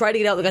out, and she tried to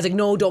get out. The guy's like,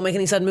 no, don't make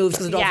any sudden moves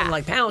because the dolphin Yeah.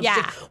 like pounds. Yeah.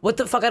 She's like, what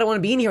the fuck? I don't want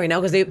to be in here right now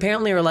because they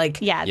apparently are like,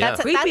 yeah, Yeah. that's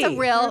a Creepy.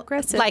 real They're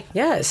aggressive. like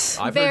yes.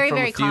 I've very, heard from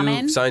very a few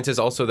common. scientists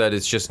also that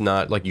it's just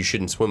not like you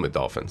shouldn't swim with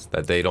dolphins.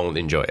 That they don't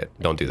enjoy it.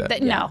 Don't do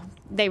that. No,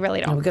 they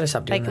really don't. we gotta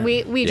stop doing like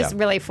that. we just Yeah.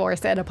 really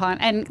force it upon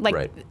and like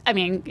Right. I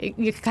mean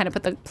you could kind of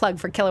put the plug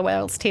for killer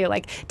whales too.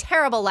 Like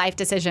terrible life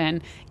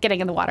decision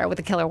getting in the water with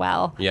a killer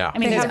whale. Yeah. I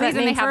mean They there's a have that reason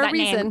they name have for a that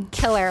name reason.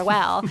 killer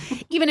whale,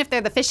 even if they're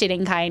the fish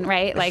eating kind,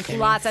 right? Like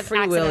lots of Free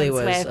accidents Willy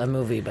was with. a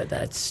movie, but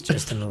that's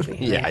just a movie.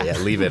 yeah,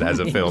 leave it as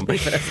a film.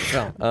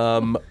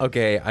 Film.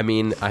 Okay, I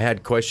mean, I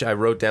had question. I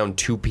wrote down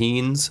two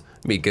peens.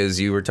 because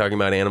you were talking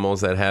about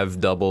animals that have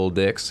double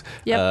dicks.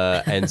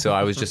 Yep. And so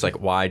I was just like,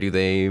 why do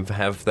they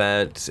have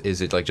that?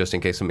 Is it like just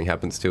in case something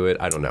happens to it?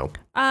 I don't know.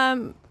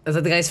 It's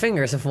like the guy's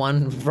fingers. If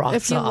one rots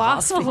If you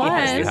off, lost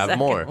one, You have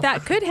more.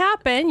 that could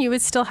happen. You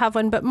would still have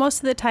one, but most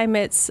of the time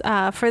it's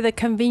for the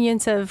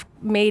convenience of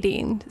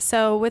mating.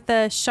 So with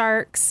the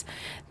sharks,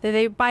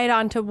 they bite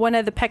onto one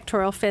of the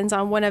pectoral fins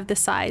on one of the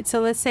sides.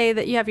 So let's say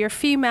that you have your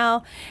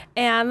female,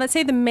 and let's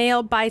say the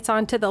male bites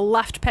onto the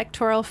left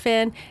pectoral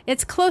fin.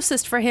 It's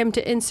closest for him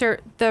to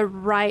insert the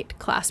right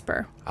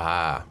clasper.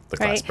 Ah, the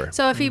Right. clasper.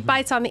 So if he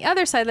bites on the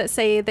other side, let's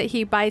say that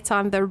he bites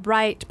on the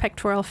right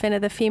pectoral fin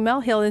of the female,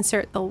 he'll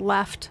insert the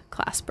left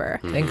clasper.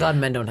 Thank God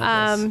men don't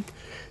have this.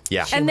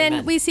 Yeah. And then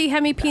men. we see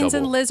hemipenes Double.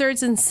 and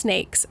lizards and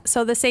snakes.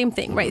 So the same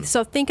thing, right?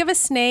 So think of a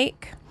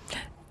snake.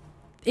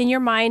 In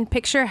your mind,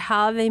 picture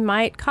how they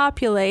might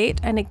copulate.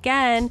 And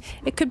again,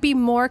 it could be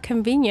more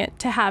convenient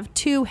to have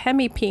two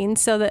hemipenes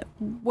so that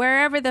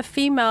wherever the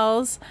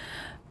female's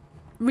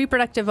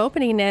reproductive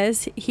opening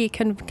is, he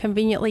can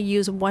conveniently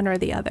use one or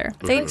the other.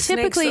 They Snakes,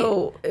 typically...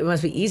 though, it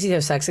must be easy to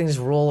have sex. They can just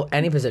roll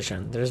any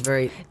position. There's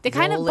very They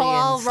kind of rolly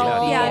ball and roll.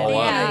 stuff. Yeah, they,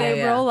 Yeah, do. They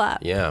yeah. roll up.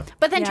 Yeah.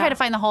 But then try Yeah. to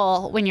find the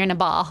hole when you're in a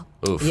ball.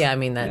 Oof. Yeah, I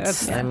mean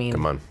that's. I mean,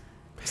 Come on.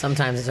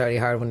 sometimes it's already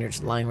hard when you're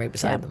just lying right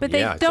beside them. But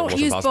they Yeah, it's don't almost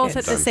use impossible both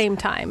at the sometimes. same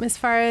time. As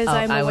far as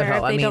I'm I would aware,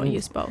 hope. they I don't mean,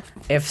 use both.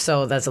 If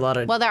so, that's a lot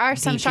of. Well, there are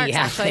some DP sharks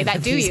actually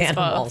that do happening with use these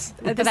animals. both.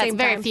 At But the that's same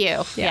very time.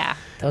 few. Yeah.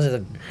 Those are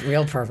the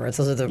real perverts.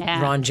 Those are the Yeah.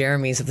 Ron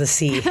Jeremys of the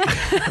sea.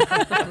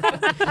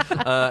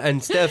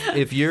 And Steph,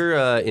 if you're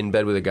in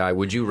bed with a guy,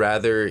 would you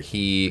rather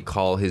he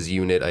call his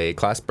unit a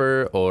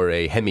clasper or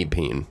a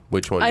hemipene?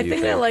 Which one do I you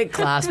think I like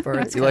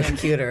Clasper. It's kind of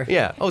cuter.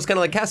 Yeah. Oh, it's kind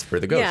of like Casper,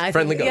 the ghost, Yeah, I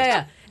friendly think, ghost.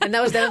 yeah. And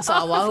that was Dan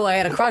Sawa, who I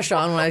had a crush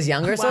on when I was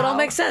younger, so it all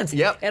makes sense.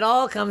 Yep. It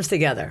all comes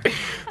together.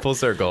 Full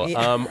circle.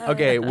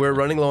 Okay, we're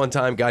running low on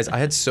time, guys. I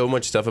had so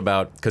much stuff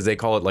about, because they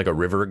call it like a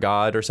river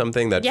god or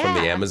something that from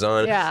the Yeah.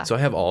 Amazon. Yeah. So I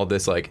have all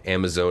this like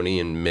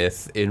Amazonian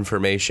myth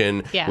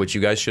information, Yeah. which you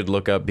guys should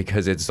look up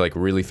because it's like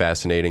really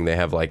fascinating. They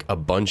have like a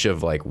bunch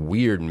of like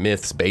weird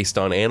myths based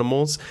on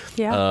animals.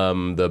 Yeah.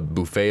 The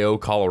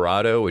Bufeo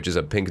Colorado, which is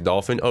a pink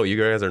dolphin. Oh, you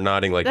guys are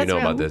nodding like That's you know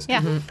real. about this.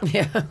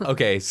 Yeah.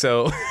 Okay,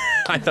 so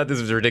I thought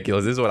this was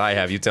ridiculous. This is what I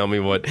have. You tell me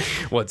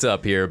what's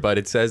up here. But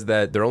it says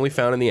that they're only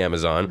found in the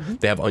Amazon.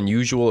 They have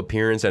unusual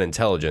appearance and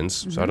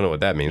intelligence. So I don't know what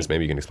that means.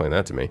 Maybe you can explain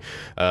that to me.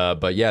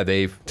 But yeah,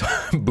 they've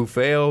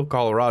Bufeo,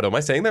 Colorado. Am I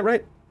saying that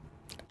right?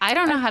 I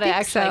don't know how to think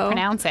actually so.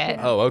 pronounce it.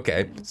 Oh,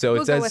 okay. So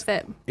We'll it go says with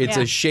it. it's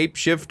Yeah. a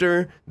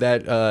shapeshifter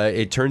that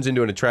it turns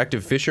into an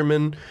attractive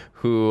fisherman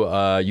who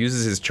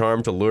uses his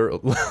charm to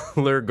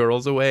lure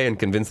girls away and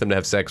convince them to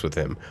have sex with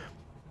him.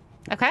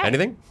 Okay.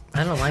 Anything?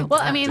 I don't like Well,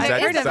 that. I mean, Is there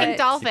that- is is a that- pink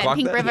dolphin, you clocked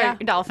pink that? river Yeah.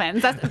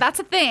 dolphins. That's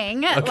a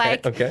thing.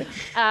 Like, Okay.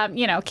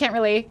 Can't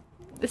really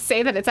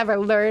say that it's ever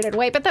lured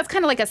away, but that's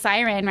kind of like a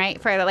siren,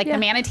 right? For like Yeah. the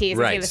manatees,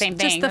 Right. they do the same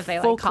Just thing. the that they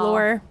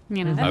folklore.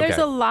 Like call, And there's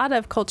a lot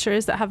of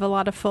cultures that have a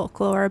lot of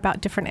folklore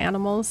about different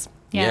animals.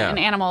 Yeah. and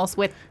animals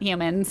with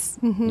humans.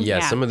 Yeah,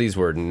 some of these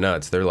were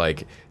nuts. They're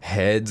like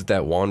heads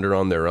that wander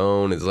on their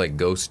own. It's like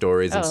ghost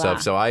stories and Oh,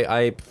 stuff.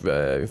 wow.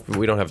 So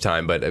we don't have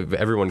time, but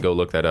everyone go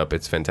look that up.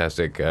 It's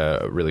fantastic,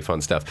 really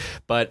fun stuff.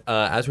 But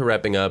as we're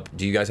wrapping up,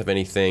 do you guys have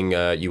anything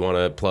you want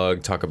to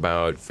plug, talk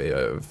about?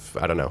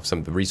 I don't know,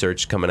 some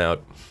research coming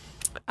out.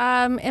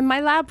 In my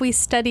lab, we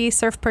study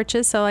surf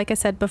perches. So like I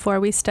said before,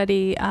 we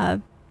study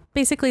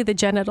basically the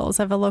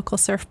genitals of a local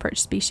surf perch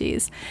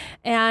species.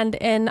 And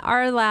in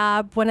our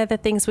lab, one of the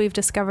things we've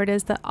discovered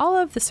is that all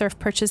of the surf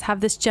perches have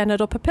this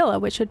genital papilla,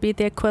 which would be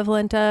the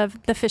equivalent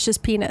of the fish's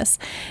penis.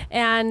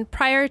 And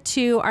prior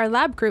to our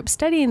lab group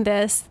studying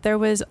this, there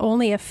was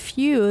only a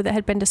few that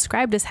had been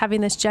described as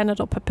having this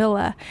genital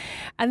papilla.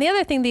 And the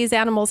other thing these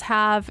animals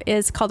have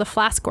is called a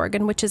flask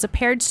organ, which is a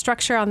paired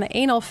structure on the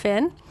anal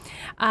fin.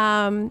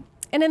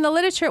 And in the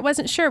literature, it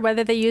wasn't sure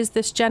whether they used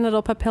this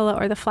genital papilla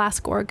or the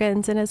flask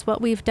organs. And as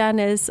what we've done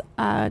is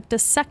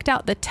dissect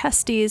out the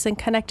testes and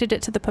connected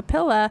it to the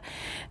papilla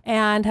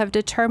and have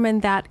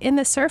determined that in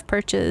the surf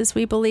perches,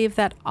 we believe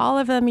that all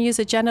of them use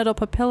a genital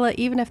papilla,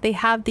 even if they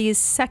have these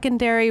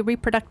secondary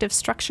reproductive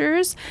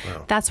structures.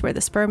 Wow. That's where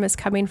the sperm is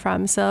coming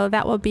from. So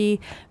that will be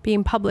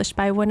being published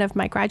by one of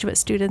my graduate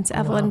students,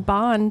 Evelyn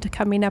Bond,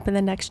 coming up in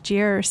the next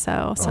year or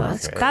so. So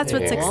that's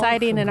what's cool.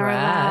 exciting in our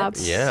lab.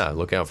 Congrats. Yeah,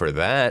 look out for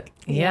that.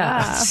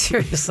 Yeah,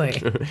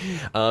 seriously.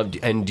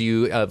 And do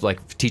you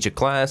like teach a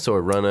class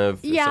or run a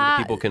so that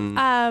people can?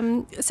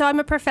 So I'm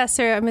a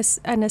professor. I'm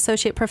an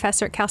associate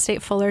professor at Cal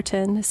State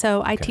Fullerton.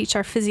 So I teach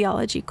our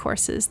physiology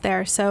courses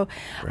there. So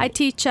I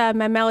teach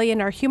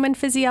mammalian or human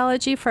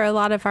physiology for a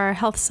lot of our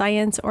health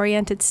science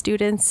oriented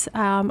students.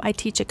 I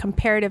teach a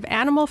comparative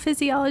animal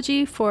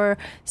physiology for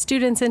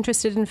students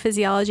interested in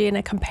physiology and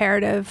a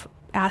comparative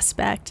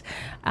aspect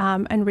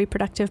and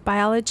reproductive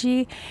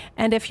biology.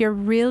 And if you're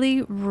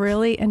really,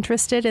 really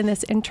interested in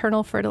this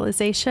internal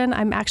fertilization,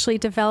 I'm actually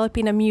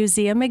developing a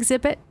museum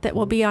exhibit that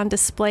will be on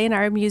display in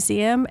our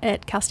museum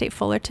at Cal State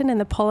Fullerton in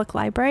the Pollock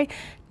Library.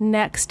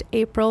 next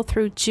April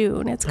through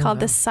June. It's called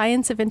The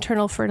Science of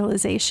Internal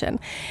Fertilization.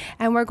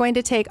 And we're going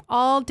to take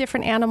all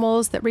different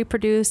animals that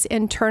reproduce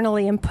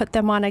internally and put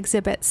them on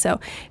exhibits. So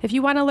if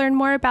you want to learn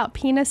more about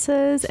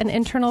penises and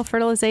internal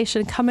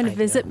fertilization, come and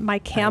visit my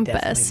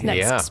campus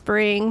next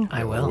spring.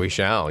 I will. We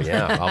shall,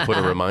 yeah. I'll put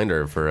a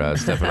reminder for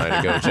Steph and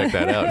I to go check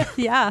that out.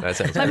 Yeah. That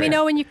sounds Let me great.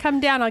 know when you come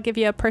down. I'll give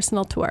you a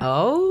personal tour.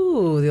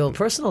 Oh, the old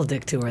personal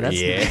dick tour.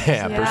 That's nice.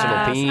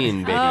 Personal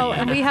peen, baby. Oh,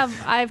 and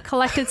I've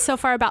collected so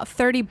far about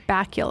 30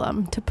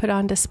 baculum to put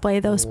on display,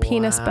 those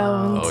penis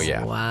bones. Oh,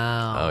 yeah.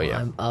 Wow. Oh,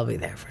 yeah. I'll be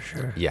there for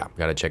sure. Yeah,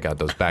 got to check out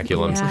those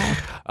baculums.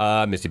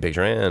 Misty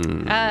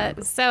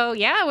Picturan. So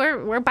yeah,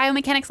 we're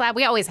biomechanics lab.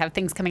 We always have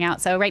things coming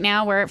out. So right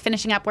now we're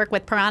finishing up work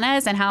with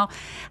piranhas and how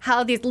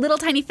these little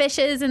tiny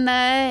fishes in the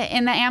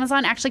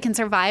Amazon actually can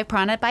survive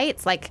piranha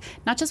bites, like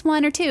not just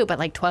 1 or 2, but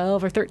like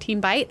 12 or 13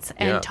 bites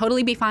and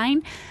totally be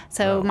fine.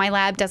 So my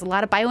lab does a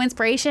lot of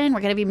bio-inspiration. We're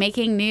going to be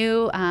making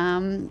new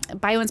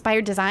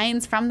bio-inspired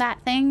designs from that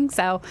thing.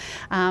 So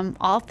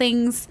all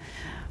things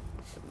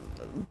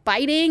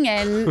biting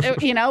and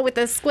with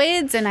the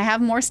squids, and I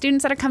have more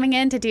students that are coming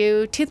in to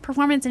do tooth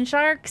performance in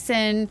sharks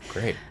and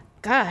Great.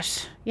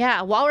 gosh,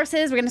 yeah,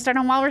 walruses. We're going to start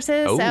on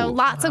walruses. Oh, so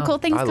lots of cool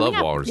things I coming love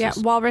up. walruses. Yeah,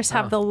 walrus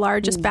have the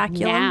largest baculum.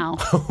 Now.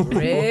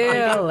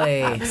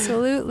 Really?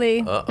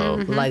 Absolutely.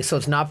 Like, so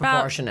it's not About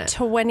proportionate.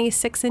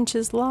 26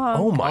 inches long.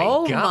 Oh, my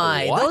Oh God.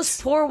 my, What?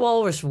 those poor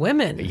walrus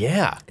women.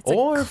 Yeah. It's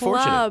or a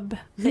fortunate. club.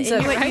 The It's a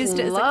Inuit used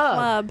it as a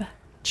club. club.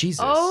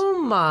 Jesus. Oh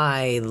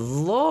my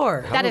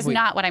Lord. That is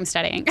not what I'm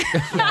studying.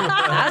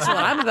 That's what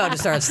I'm about to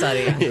start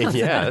studying.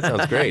 Yeah, that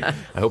sounds great.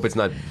 I hope it's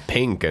not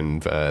pink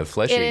and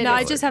fleshy. It is. No,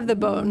 I just have the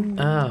bone.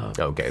 Oh.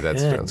 Okay, that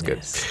sounds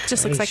good.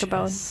 Just looks like a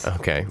bone.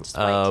 Okay.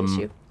 White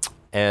tissue.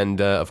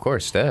 And of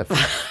course, Steph.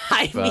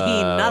 I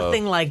mean,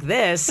 nothing like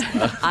this.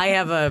 I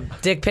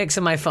have dick pics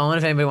on my phone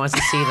if anybody wants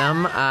to see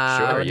them.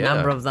 A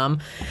number of them.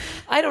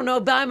 I don't know.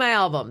 Buy my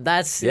album.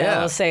 That's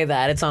let's say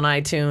that. It's on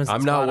iTunes. I'm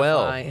it's Not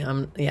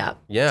Well. Yeah.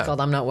 Yeah. It's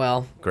called I'm Not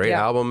Well. Great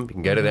Yeah. album. You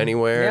can get it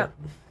anywhere. Yeah.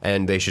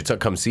 And they should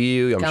come see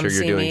you. I'm Come sure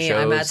you're see doing me.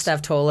 shows. I'm at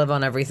Steph Tolev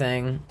on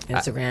everything.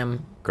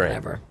 Instagram. Great.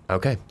 Whatever.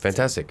 Okay,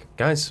 fantastic.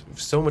 Guys,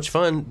 so much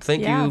fun.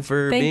 Thank Yeah, you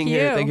for thank being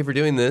here. you. Thank you for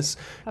doing this.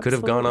 Could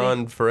have gone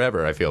Absolutely. on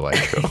forever, I feel like.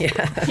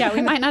 Yeah,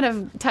 we might not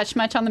have touched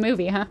much on the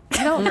movie, huh?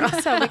 I don't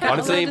think so. We got a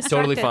Honestly, little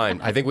totally distracted.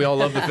 fine. I think we all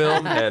love the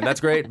film, and that's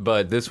great,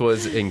 but this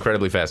was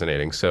incredibly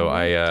fascinating. So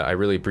I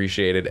really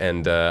appreciate it,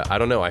 and I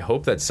don't know, I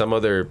hope that some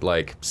other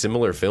like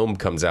similar film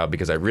comes out,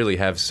 because I really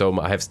have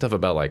I have stuff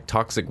about like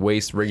toxic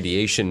waste,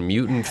 radiation,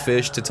 mutant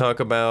fish to talk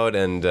about,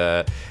 and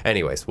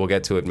anyways, we'll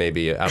get to it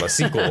maybe on a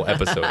sequel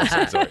episode of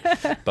some sort.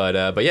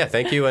 But yeah,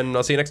 thank you, and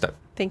I'll see you next time.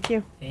 Thank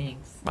you.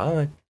 Thanks.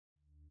 Bye.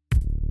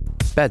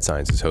 Bad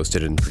Science is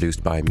hosted and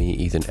produced by me,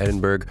 Ethan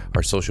Edinburgh.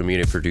 Our social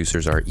media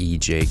producers are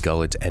E.J.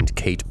 Gullett and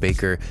Kate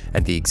Baker,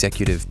 and the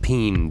executive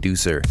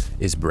peen-ducer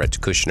is Brett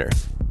Kushner.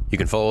 You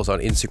can follow us on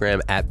Instagram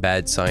at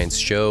Bad Science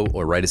Show,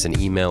 or write us an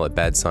email at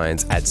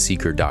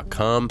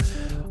badscience@seeker.com.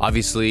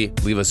 Obviously,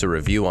 leave us a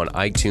review on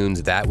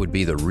iTunes. That would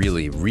be the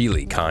really,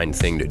 really kind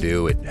thing to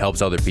do. It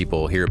helps other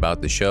people hear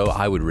about the show.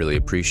 I would really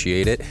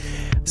appreciate it.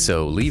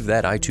 So leave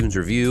that iTunes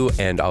review,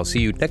 and I'll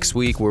see you next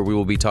week, where we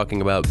will be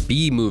talking about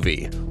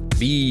B-Movie.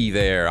 Be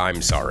there,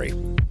 I'm sorry.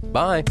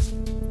 Bye.